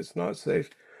don't if it's not safe.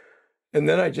 And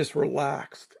then I just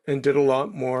relaxed and did a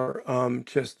lot more,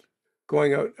 just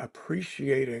going out,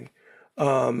 appreciating,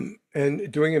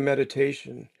 and doing a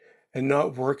meditation and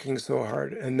not working so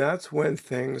hard. And that's when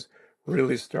things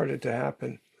really started to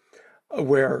happen,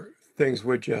 where things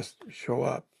would just show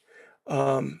up.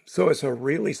 So it's a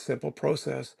really simple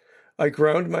process. I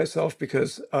ground myself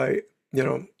because I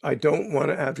don't want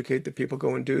to advocate that people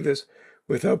go and do this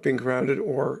without being grounded,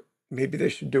 or maybe they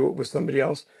should do it with somebody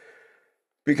else.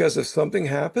 Because if something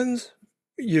happens,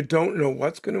 you don't know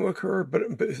what's going to occur.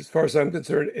 But as far as I'm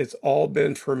concerned, it's all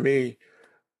been, for me,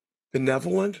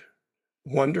 benevolent,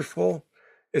 wonderful.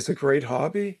 It's a great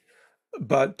hobby.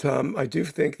 But I do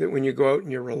think that when you go out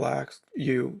and you're relaxed,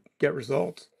 you get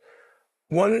results.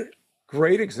 One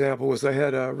great example was I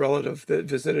had a relative that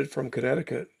visited from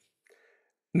Connecticut,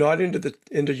 not into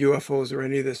UFOs or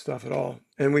any of this stuff at all.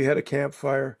 And we had a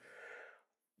campfire.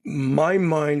 My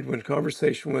mind, when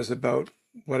conversation was about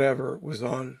whatever was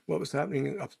on, what was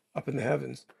happening up in the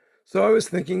heavens. So I was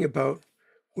thinking about,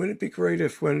 wouldn't it be great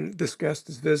if when this guest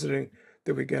is visiting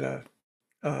that we get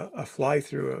a fly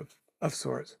through of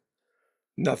sorts?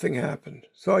 Nothing happened.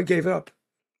 So I gave up.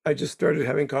 I just started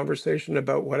having conversation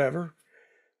about whatever.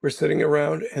 were sitting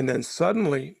around, and then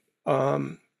suddenly,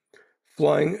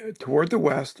 flying toward the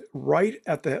west, right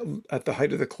at the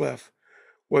height of the cliff,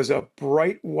 was a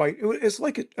bright white. It's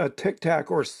like a tic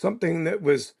tac or something that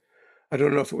was. I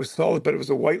don't know if it was solid, but it was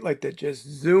a white light that just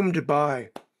zoomed by.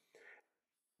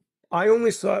 I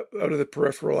only saw it out of the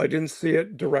peripheral. I didn't see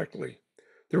it directly.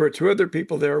 There were two other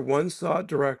people there. One saw it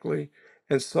directly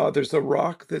and saw there's a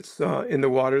rock that's in the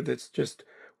water that's just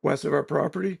west of our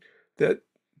property that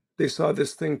they saw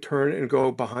this thing turn and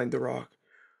go behind the rock.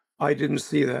 I didn't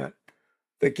see that.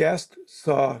 The guest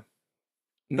saw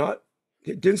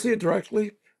didn't see it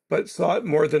directly, but saw it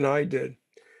more than I did.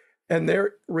 And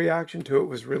their reaction to it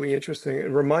was really interesting. It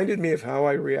reminded me of how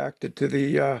I reacted to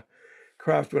the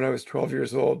craft when I was 12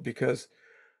 years old, because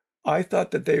I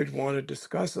thought that they would want to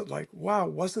discuss it like, wow,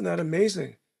 wasn't that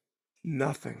amazing?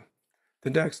 Nothing.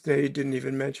 The next day, he didn't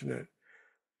even mention it.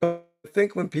 But I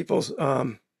think when people's,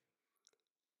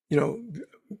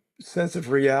 sense of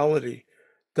reality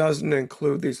doesn't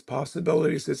include these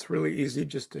possibilities, it's really easy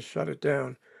just to shut it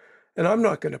down. And I'm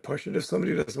not going to push it. If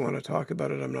somebody doesn't want to talk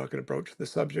about it, I'm not going to broach the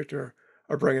subject or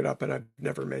bring it up, and I've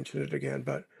never mentioned it again.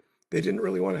 But they didn't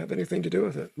really want to have anything to do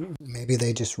with it. Maybe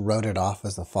they just wrote it off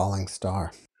as a falling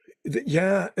star.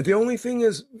 Yeah, the only thing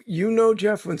is,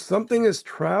 Jeff, when something is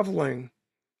traveling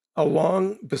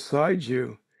along beside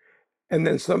you and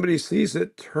then somebody sees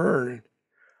it turn,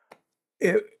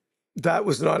 that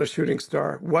was not a shooting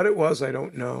star. What it was, I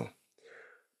don't know.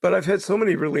 But I've had so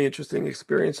many really interesting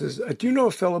experiences. Do you know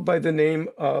a fellow by the name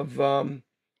of,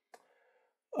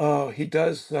 he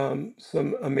does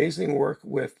some amazing work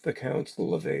with the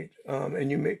Council of Eight,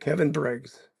 and Kevin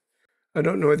Briggs. I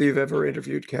don't know whether you've ever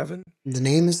interviewed Kevin. The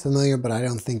name is familiar, but I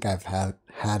don't think I've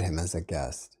had him as a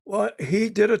guest. Well, he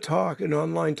did an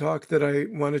online talk that I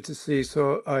wanted to see.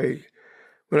 So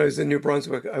when I was in New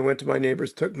Brunswick, I went to my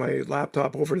neighbors, took my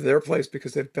laptop over to their place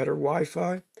because they have better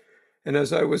Wi-Fi. And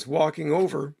as I was walking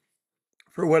over,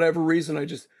 for whatever reason, I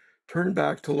just turned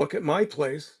back to look at my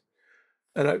place.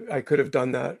 And I could have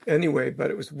done that anyway,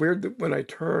 but it was weird that when I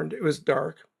turned, it was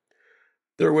dark.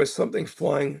 There was something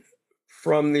flying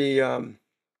from the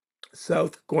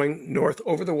south going north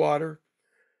over the water,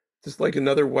 just like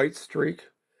another white streak.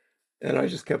 And I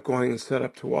just kept going and set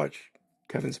up to watch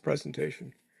Kevin's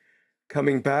presentation.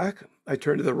 Coming back, I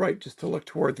turned to the right just to look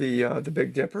toward the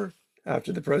Big Dipper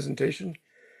after the presentation,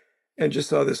 and just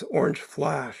saw this orange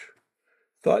flash.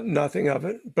 Thought nothing of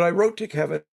it, but I wrote to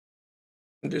Kevin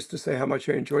just to say how much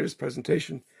I enjoyed his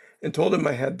presentation, and told him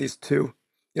I had these two,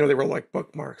 they were like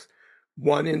bookmarks.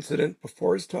 One incident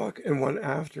before his talk and one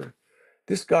after.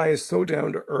 This guy is so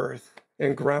down to earth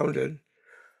and grounded.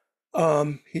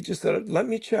 He just said, let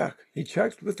me check. He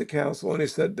checked with the council, and he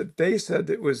said that they said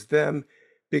it was them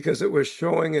because it was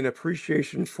showing an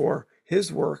appreciation for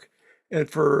his work and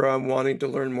for wanting to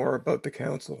learn more about the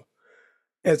council.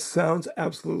 It sounds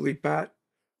absolutely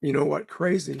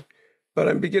crazy, but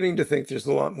I'm beginning to think there's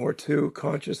a lot more to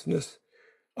consciousness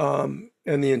and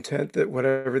the intent that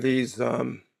whatever these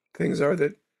things are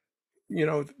that,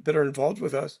 that are involved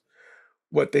with us,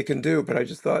 what they can do. But I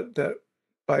just thought that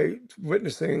by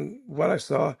witnessing what I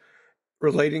saw,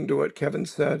 relating to what Kevin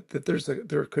said, that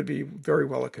there could be very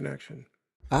well a connection.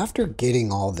 After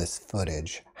getting all this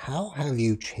footage, how have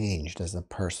you changed as a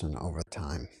person over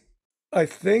time? I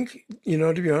think,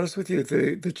 to be honest with you,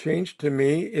 the change to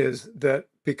me is that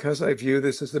because I view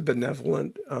this as a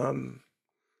benevolent,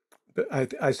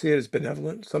 I see it as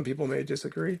benevolent. Some people may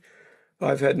disagree.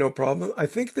 I've had no problem. I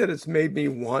think that it's made me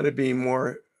want to be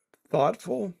more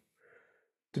thoughtful,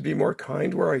 to be more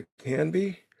kind where I can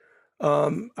be.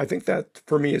 I think that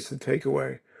for me is the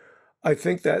takeaway. I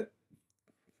think that,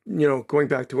 going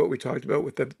back to what we talked about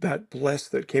with that bliss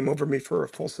that came over me for a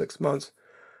full 6 months,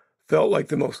 felt like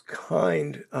the most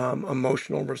kind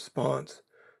emotional response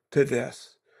to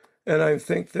this. And I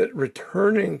think that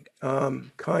returning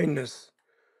kindness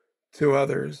to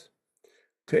others,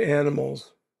 to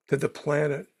animals, to the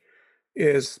planet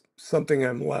is something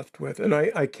I'm left with. And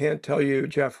I can't tell you,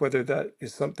 Jeff, whether that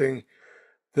is something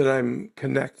that I'm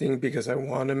connecting because I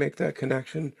want to make that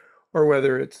connection, or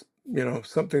whether it's,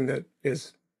 something that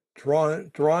is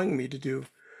drawing me to do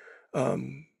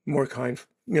more kind,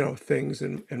 things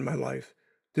in my life,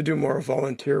 to do more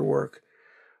volunteer work.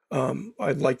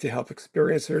 I'd like to help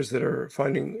experiencers that are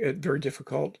finding it very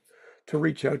difficult to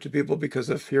reach out to people because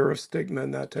of fear of stigma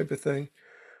and that type of thing.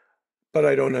 But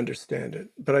I don't understand it.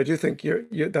 But I do think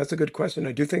that's a good question.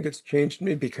 I do think it's changed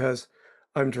me because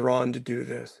I'm drawn to do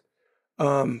this.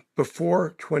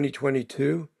 Before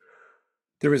 2022,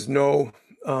 there was no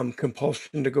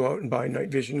compulsion to go out and buy night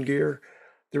vision gear.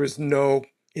 There was no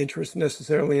interest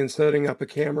necessarily in setting up a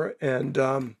camera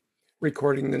and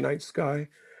recording the night sky,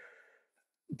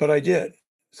 but I did.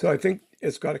 So I think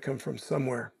it's got to come from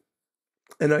somewhere.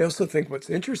 And I also think what's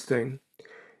interesting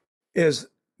is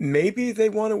maybe they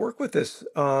want to work with us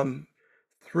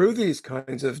through these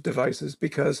kinds of devices,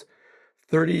 because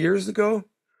 30 years ago,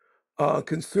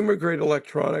 consumer-grade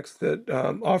electronics that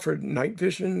offered night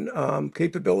vision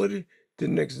capability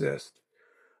didn't exist.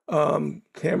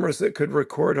 Cameras that could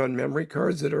record on memory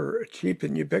cards that are cheap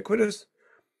and ubiquitous,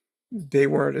 they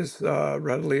weren't as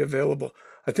readily available.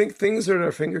 I think things are at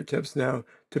our fingertips now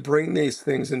to bring these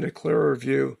things into clearer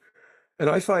view. And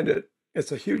I find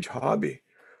it's a huge hobby.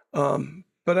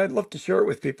 But I'd love to share it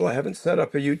with people. I haven't set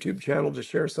up a YouTube channel to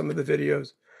share some of the videos,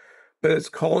 but it's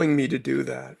calling me to do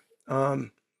that.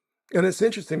 And it's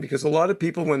interesting because a lot of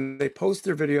people, when they post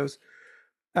their videos,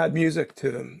 add music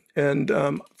to them. And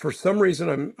for some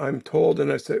reason, I'm told, and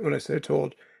when I say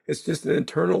told, it's just an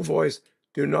internal voice,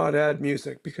 do not add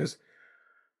music, because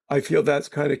I feel that's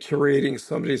kind of curating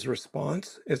somebody's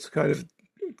response. It's kind of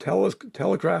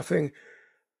telegraphing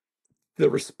the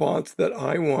response that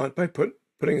I want by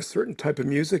putting a certain type of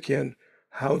music in,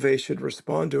 how they should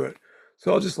respond to it.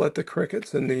 So I'll just let the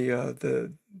crickets and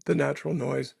the natural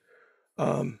noise,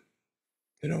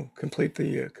 complete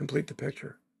the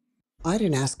picture. I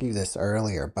didn't ask you this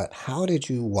earlier, but how did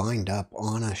you wind up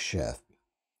on a ship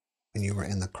when you were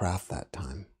in the craft that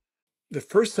time? The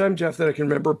first time, Jeff, that I can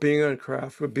remember being on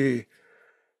craft would be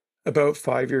about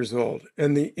 5 years old.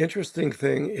 And the interesting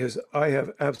thing is I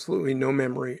have absolutely no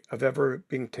memory of ever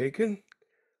being taken.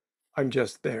 I'm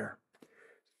just there.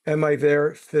 Am I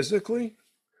there physically?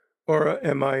 Or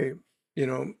am I,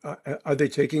 are they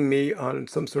taking me on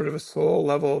some sort of a soul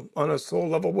level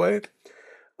way?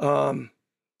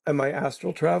 Am I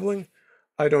astral traveling?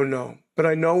 I don't know. But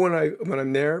I know when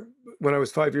I'm there, when I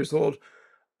was 5 years old,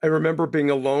 I remember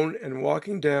being alone and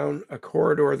walking down a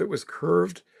corridor that was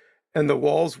curved, and the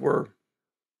walls were,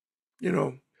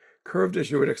 curved as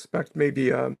you would expect,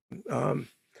 maybe a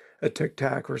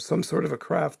tic-tac or some sort of a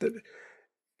craft that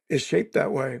is shaped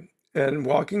that way. And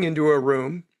walking into a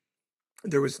room,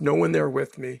 there was no one there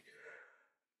with me,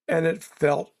 and it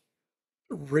felt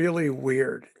really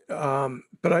weird.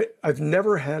 But I've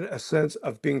never had a sense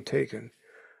of being taken.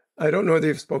 I don't know if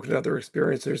you've spoken to other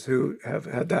experiencers who have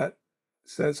had that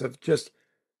sense of just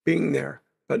being there,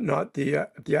 but not the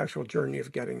actual journey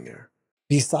of getting there.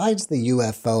 Besides the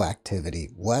UFO activity,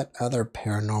 what other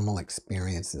paranormal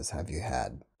experiences have you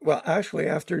had? Well, actually,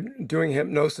 after doing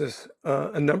hypnosis,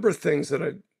 a number of things that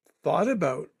I thought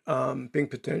about being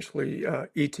potentially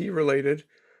ET related,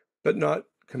 but not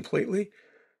completely,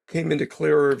 came into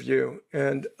clearer view.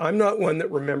 And I'm not one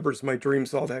that remembers my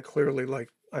dreams all that clearly. Like,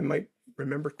 I might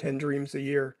remember 10 dreams a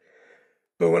year.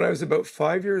 But when I was about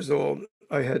 5 years old,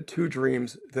 I had 2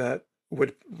 dreams that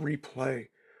would replay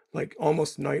like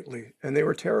almost nightly, and they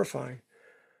were terrifying.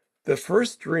 The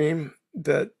first dream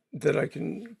that I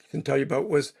can tell you about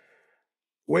was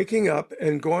waking up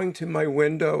and going to my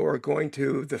window or going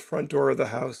to the front door of the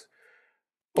house,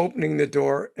 opening the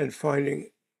door and finding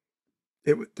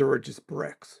there were just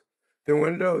bricks. The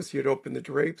windows, you'd open the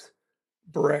drapes,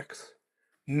 bricks.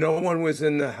 No one was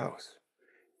in the house.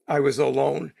 I was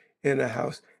alone in a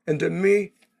house. And to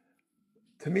me,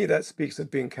 that speaks of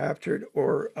being captured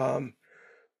or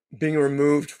being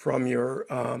removed from your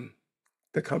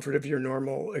the comfort of your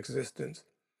normal existence.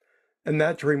 And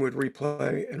that dream would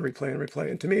replay and replay and replay.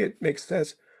 And to me, it makes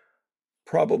sense.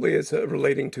 Probably it's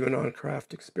relating to an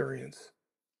on-craft experience.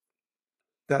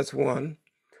 That's one.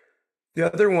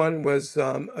 The other one was,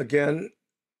 again,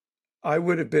 it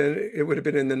would have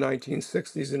been in the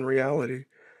 1960s in reality,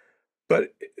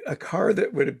 but a car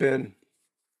that would have been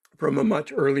from a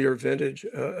much earlier vintage,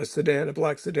 a sedan, a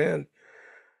black sedan,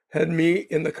 had me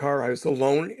in the car. I was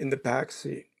alone in the back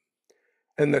seat,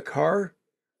 and the car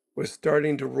was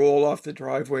starting to roll off the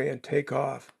driveway and take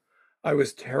off. I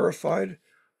was terrified.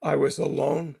 I was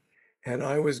alone, and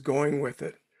I was going with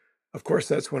it. Of course,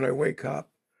 that's when I wake up.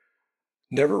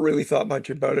 Never really thought much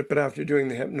about it, but after doing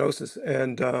the hypnosis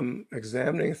and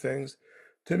examining things,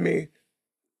 to me,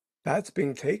 that's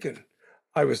being taken.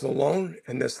 I was alone,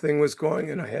 and this thing was going,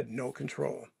 and I had no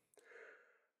control.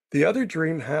 The other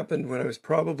dream happened when I was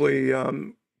probably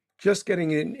just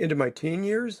getting into my teen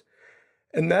years,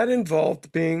 and that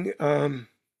involved being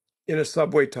in a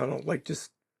subway tunnel, like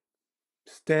just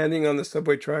standing on the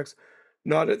subway tracks,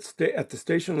 not at the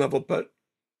station level, but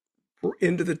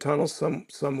into the tunnel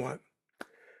somewhat.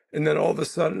 And then all of a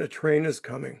sudden, a train is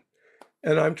coming,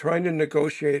 and I'm trying to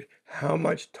negotiate how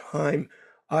much time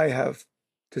I have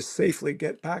to safely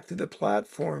get back to the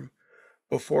platform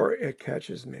before it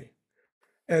catches me.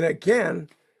 And again,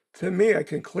 to me, I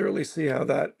can clearly see how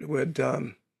that would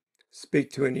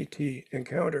speak to an ET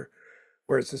encounter,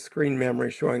 where it's a screen memory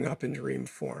showing up in dream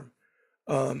form.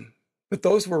 But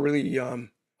those were really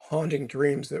haunting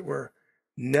dreams that were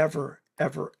never,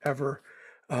 ever, ever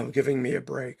giving me a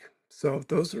break. So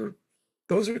those are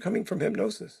coming from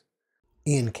hypnosis.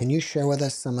 Ian, can you share with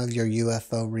us some of your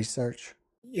UFO research?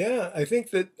 Yeah, I think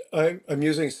that I'm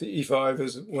using CE5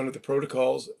 as one of the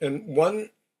protocols. And one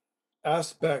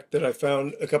aspect that I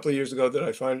found a couple of years ago that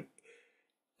I find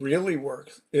really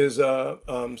works is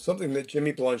something that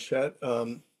Jimmy Blanchette,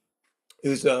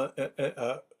 who's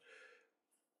a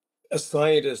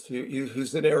scientist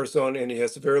who's in Arizona, and he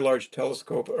has a very large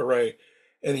telescope array.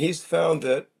 And he's found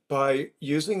that by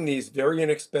using these very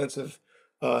inexpensive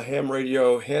ham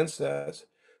radio handsets,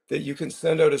 that you can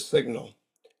send out a signal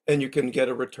and you can get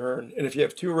a return. And if you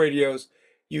have two radios,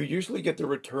 you usually get the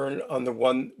return on the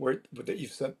one that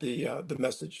you've sent the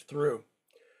message through.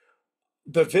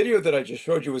 The video that I just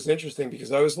showed you was interesting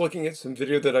because I was looking at some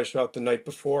video that I shot the night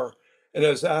before, and I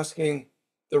was asking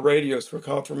the radios for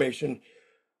confirmation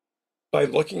by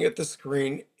looking at the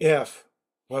screen if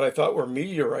what I thought were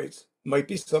meteorites might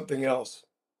be something else.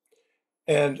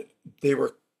 And they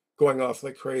were going off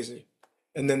like crazy.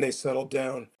 And then they settled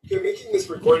down. I'm making this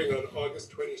recording on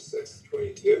August 26th,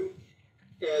 22.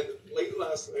 And late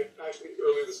last night, actually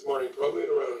early this morning, probably at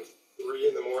around 3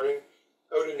 in the morning,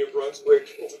 out in New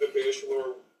Brunswick over the Bay of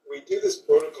Chaleur, we do this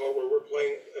protocol where we're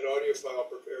playing an audio file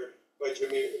prepared by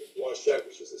Jimmy Blanchette,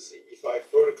 which is a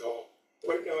CE5 protocol.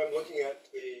 Right now I'm looking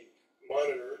at the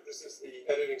monitor. This is the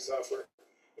editing software.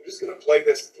 I'm just going to play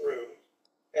this through.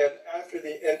 And after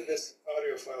the end of this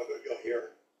audio file that you'll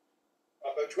hear,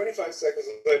 about 25 seconds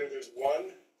later, there's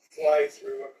one fly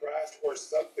through a craft or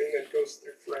something that goes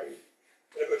through frame.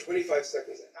 And about 25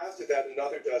 seconds after that,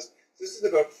 another does. This is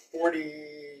about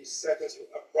 40 seconds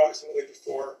approximately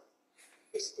before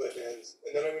this clip ends.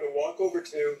 And then I'm going to walk over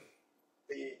to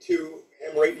the two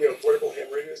portable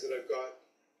ham radios that I've got,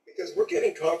 because we're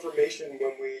getting confirmation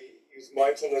when we use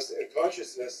mindfulness and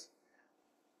consciousness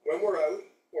when we're out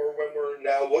or when we're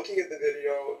now looking at the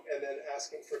video and then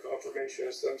asking for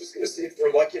confirmation. So I'm just going to see if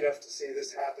we're lucky enough to see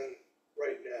this happen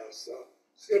right now. So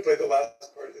I'm just going to play the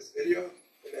last part of this video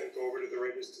and then go over to the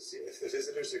radios to see if the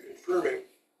visitors are confirming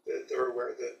that they're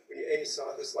aware that we A,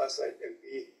 saw this last night, and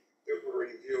B, that we're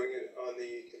reviewing it on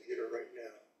the computer right now.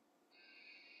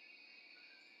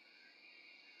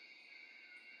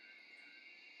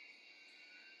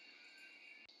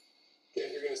 Okay,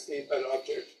 you're going to see an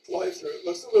object fly through. It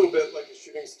looks a little bit like a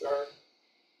shooting star.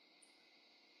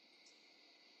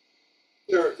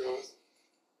 There it goes.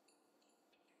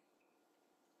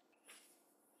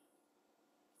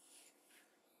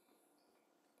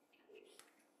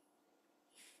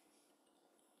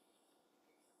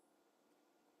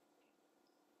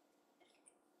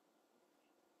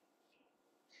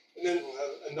 And then we'll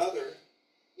have another.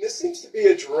 And this seems to be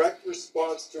a direct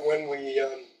response to when we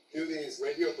do these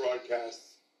radio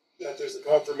broadcasts, that there's a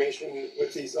confirmation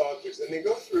with these objects. And they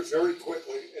go through very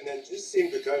quickly and then just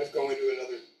seem to kind of go into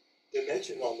another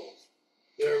dimension almost.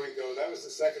 There we go. That was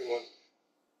the second one.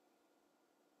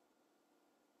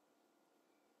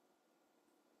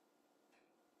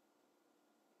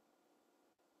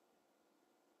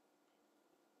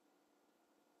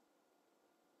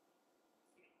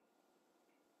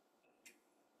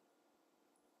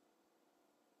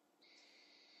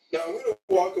 Now I'm going to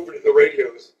walk over to the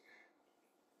radios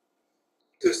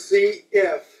to see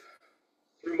if,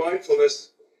 through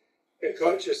mindfulness and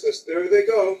consciousness, there they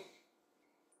go.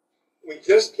 We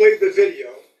just played the video,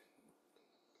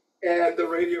 and the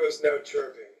radio is now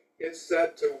chirping. It's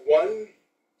set to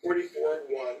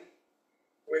 144.1,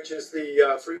 which is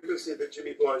the frequency that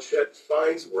Jimmy Blanchette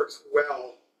finds works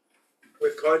well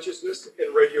with consciousness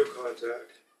and radio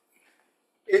contact.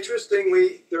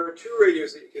 Interestingly, there are two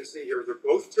radios that you can see here. They're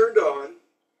both turned on,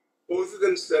 both of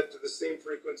them set to the same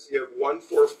frequency of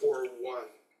 1441.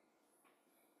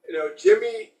 You know,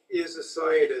 Jimmy is a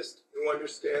scientist who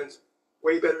understands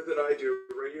way better than I do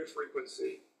radio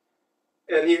frequency.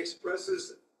 And he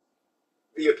expresses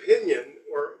the opinion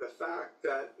or the fact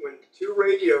that when two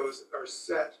radios are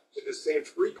set to the same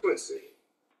frequency,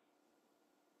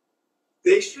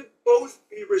 they should both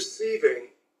be receiving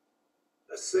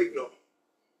a signal.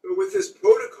 But with this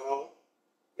protocol,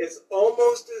 it's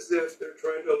almost as if they're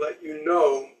trying to let you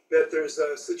know that there's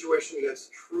a situation that's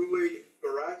truly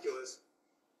miraculous,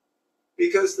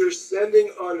 because they're sending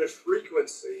on a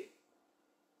frequency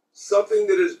something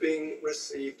that is being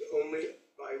received only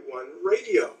by one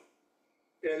radio,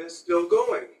 and it's still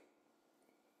going.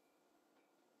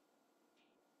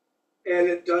 And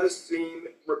it does seem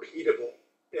repeatable.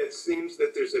 It seems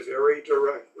that there's a very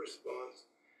direct response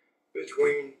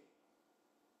between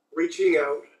reaching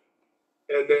out,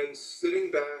 and then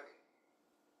sitting back,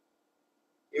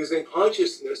 using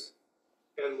consciousness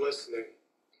and listening.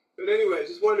 But anyway, I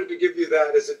just wanted to give you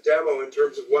that as a demo in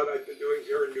terms of what I've been doing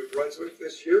here in New Brunswick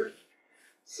this year.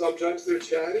 Sometimes they're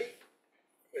chatty,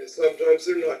 and sometimes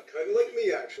they're not, kind of like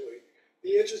me, actually.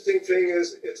 The interesting thing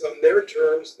is it's on their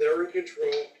terms, they're in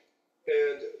control,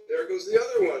 and there goes the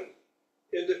other one,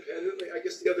 independently. I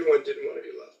guess the other one didn't want to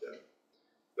be left out.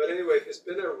 But anyway, it's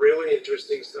been a really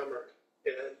interesting summer,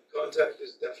 and contact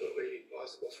is definitely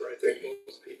possible for, I think,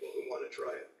 most people who want to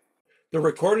try it. The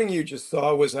recording you just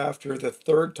saw was after the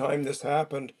third time this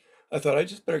happened. I thought I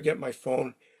just better get my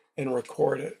phone and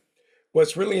record it.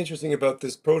 What's really interesting about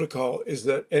this protocol is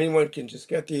that anyone can just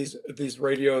get these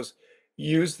radios,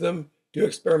 use them, do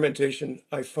experimentation.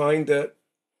 I find that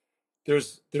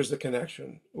there's a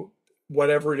connection.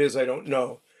 Whatever it is, I don't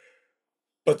know.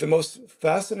 But the most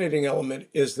fascinating element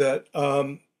is that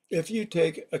if you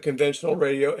take a conventional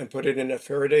radio and put it in a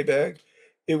Faraday bag,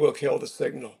 it will kill the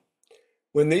signal.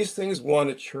 When these things want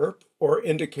to chirp or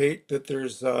indicate that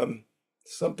there's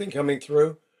something coming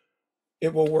through,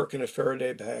 it will work in a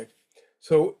Faraday bag.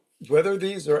 So whether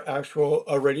these are actual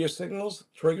radio signals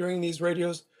triggering these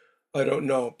radios, I don't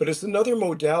know. But it's another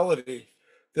modality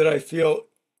that I feel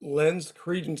lends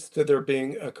credence to there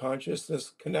being a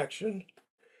consciousness connection.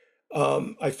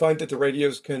 I find that the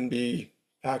radios can be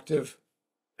active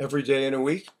every day in a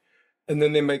week, and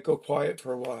then they might go quiet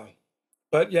for a while.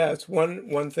 But yeah, it's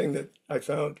one thing that I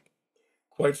found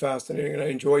quite fascinating, and I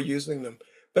enjoy using them.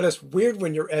 But it's weird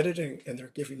when you're editing and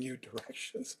they're giving you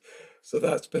directions. So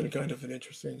that's been kind of an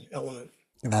interesting element.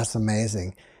 That's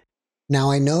amazing.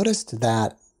 Now, I noticed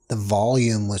that the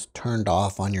volume was turned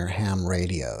off on your ham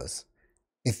radios.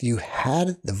 If you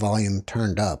had the volume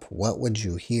turned up, what would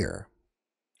you hear?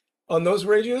 On those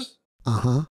radios?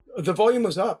 Uh-huh. The volume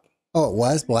was up. Oh, it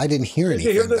was? Well, I didn't hear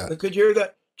anything. Could you hear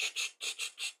that?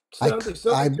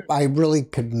 I really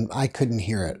couldn't. I couldn't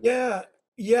hear it. Yeah.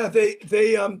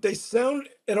 They sound.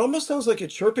 It almost sounds like a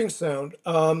chirping sound.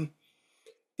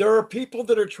 There are people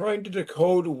that are trying to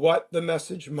decode what the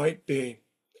message might be.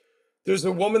 There's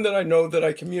a woman that I know that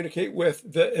I communicate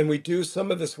with, and we do some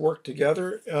of this work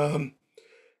together.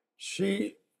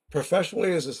 She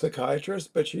professionally is a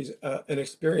psychiatrist, but she's an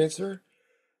experiencer,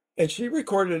 and she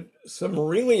recorded some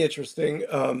really interesting.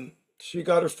 She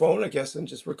got her phone, I guess, and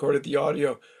just recorded the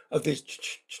audio of these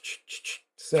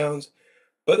sounds,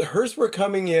 but hers were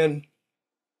coming in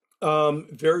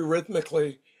very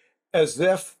rhythmically, as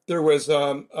if there was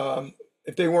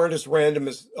if they weren't as random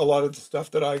as a lot of the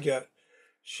stuff that I get.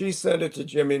 She sent it to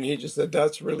Jimmy, and he just said,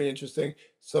 "That's really interesting.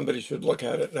 Somebody should look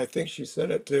at it." And I think she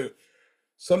sent it to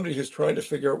somebody who's trying to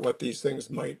figure out what these things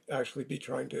might actually be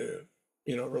trying to,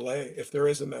 relay, if there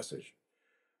is a message.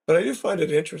 But I do find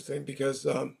it interesting because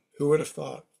who would have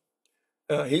thought?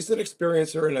 He's an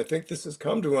experiencer, and I think this has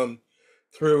come to him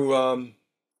through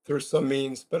some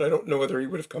means, but I don't know whether he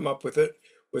would have come up with it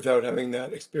without having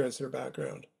that experiencer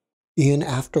background. Ian,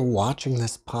 after watching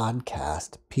this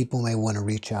podcast, people may want to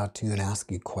reach out to you and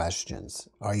ask you questions.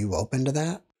 Are you open to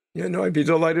that? Yeah, no, I'd be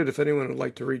delighted if anyone would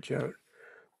like to reach out.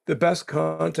 The best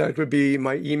contact would be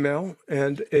my email,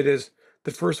 and it is,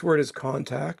 the first word is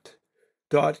contact.ian,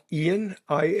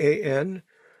 I-A-N,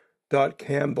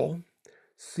 .campbell,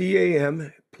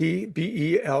 CAMPBELL,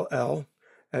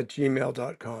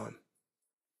 @gmail.com.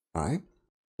 All right.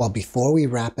 Well, before we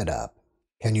wrap it up,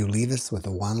 can you leave us with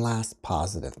one last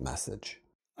positive message?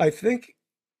 I think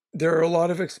there are a lot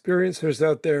of experiencers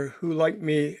out there who, like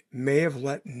me, may have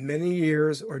let many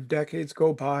years or decades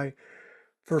go by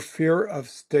for fear of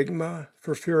stigma,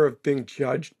 for fear of being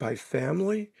judged by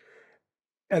family.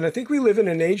 And I think we live in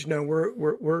an age now where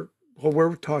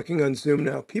we're talking on Zoom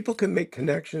now. People can make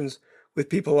connections with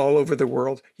people all over the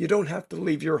world. You don't have to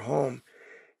leave your home.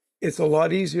 It's a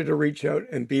lot easier to reach out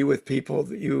and be with people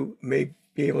that you may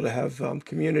be able to have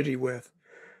community with.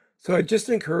 So I just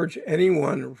encourage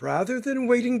anyone, rather than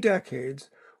waiting decades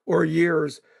or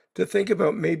years, to think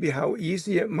about maybe how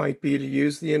easy it might be to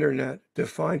use the internet to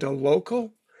find a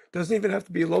local. Doesn't even have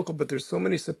to be local, but there's so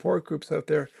many support groups out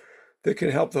there that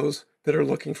can help those that are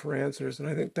looking for answers. And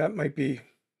I think that might be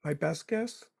my best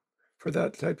guess for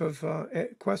that type of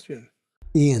question.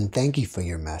 Ian, thank you for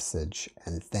your message,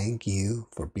 and thank you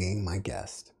for being my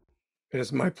guest. It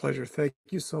is my pleasure. Thank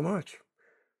you so much.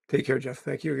 Take care, Jeff.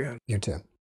 Thank you again. You too.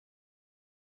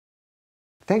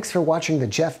 Thanks for watching the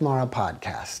JeffMara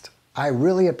podcast. I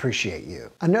really appreciate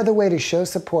you. Another way to show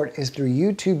support is through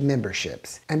YouTube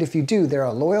memberships. And if you do, there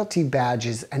are loyalty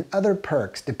badges and other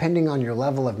perks depending on your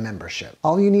level of membership.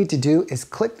 All you need to do is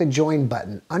click the join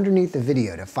button underneath the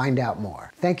video to find out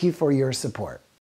more. Thank you for your support.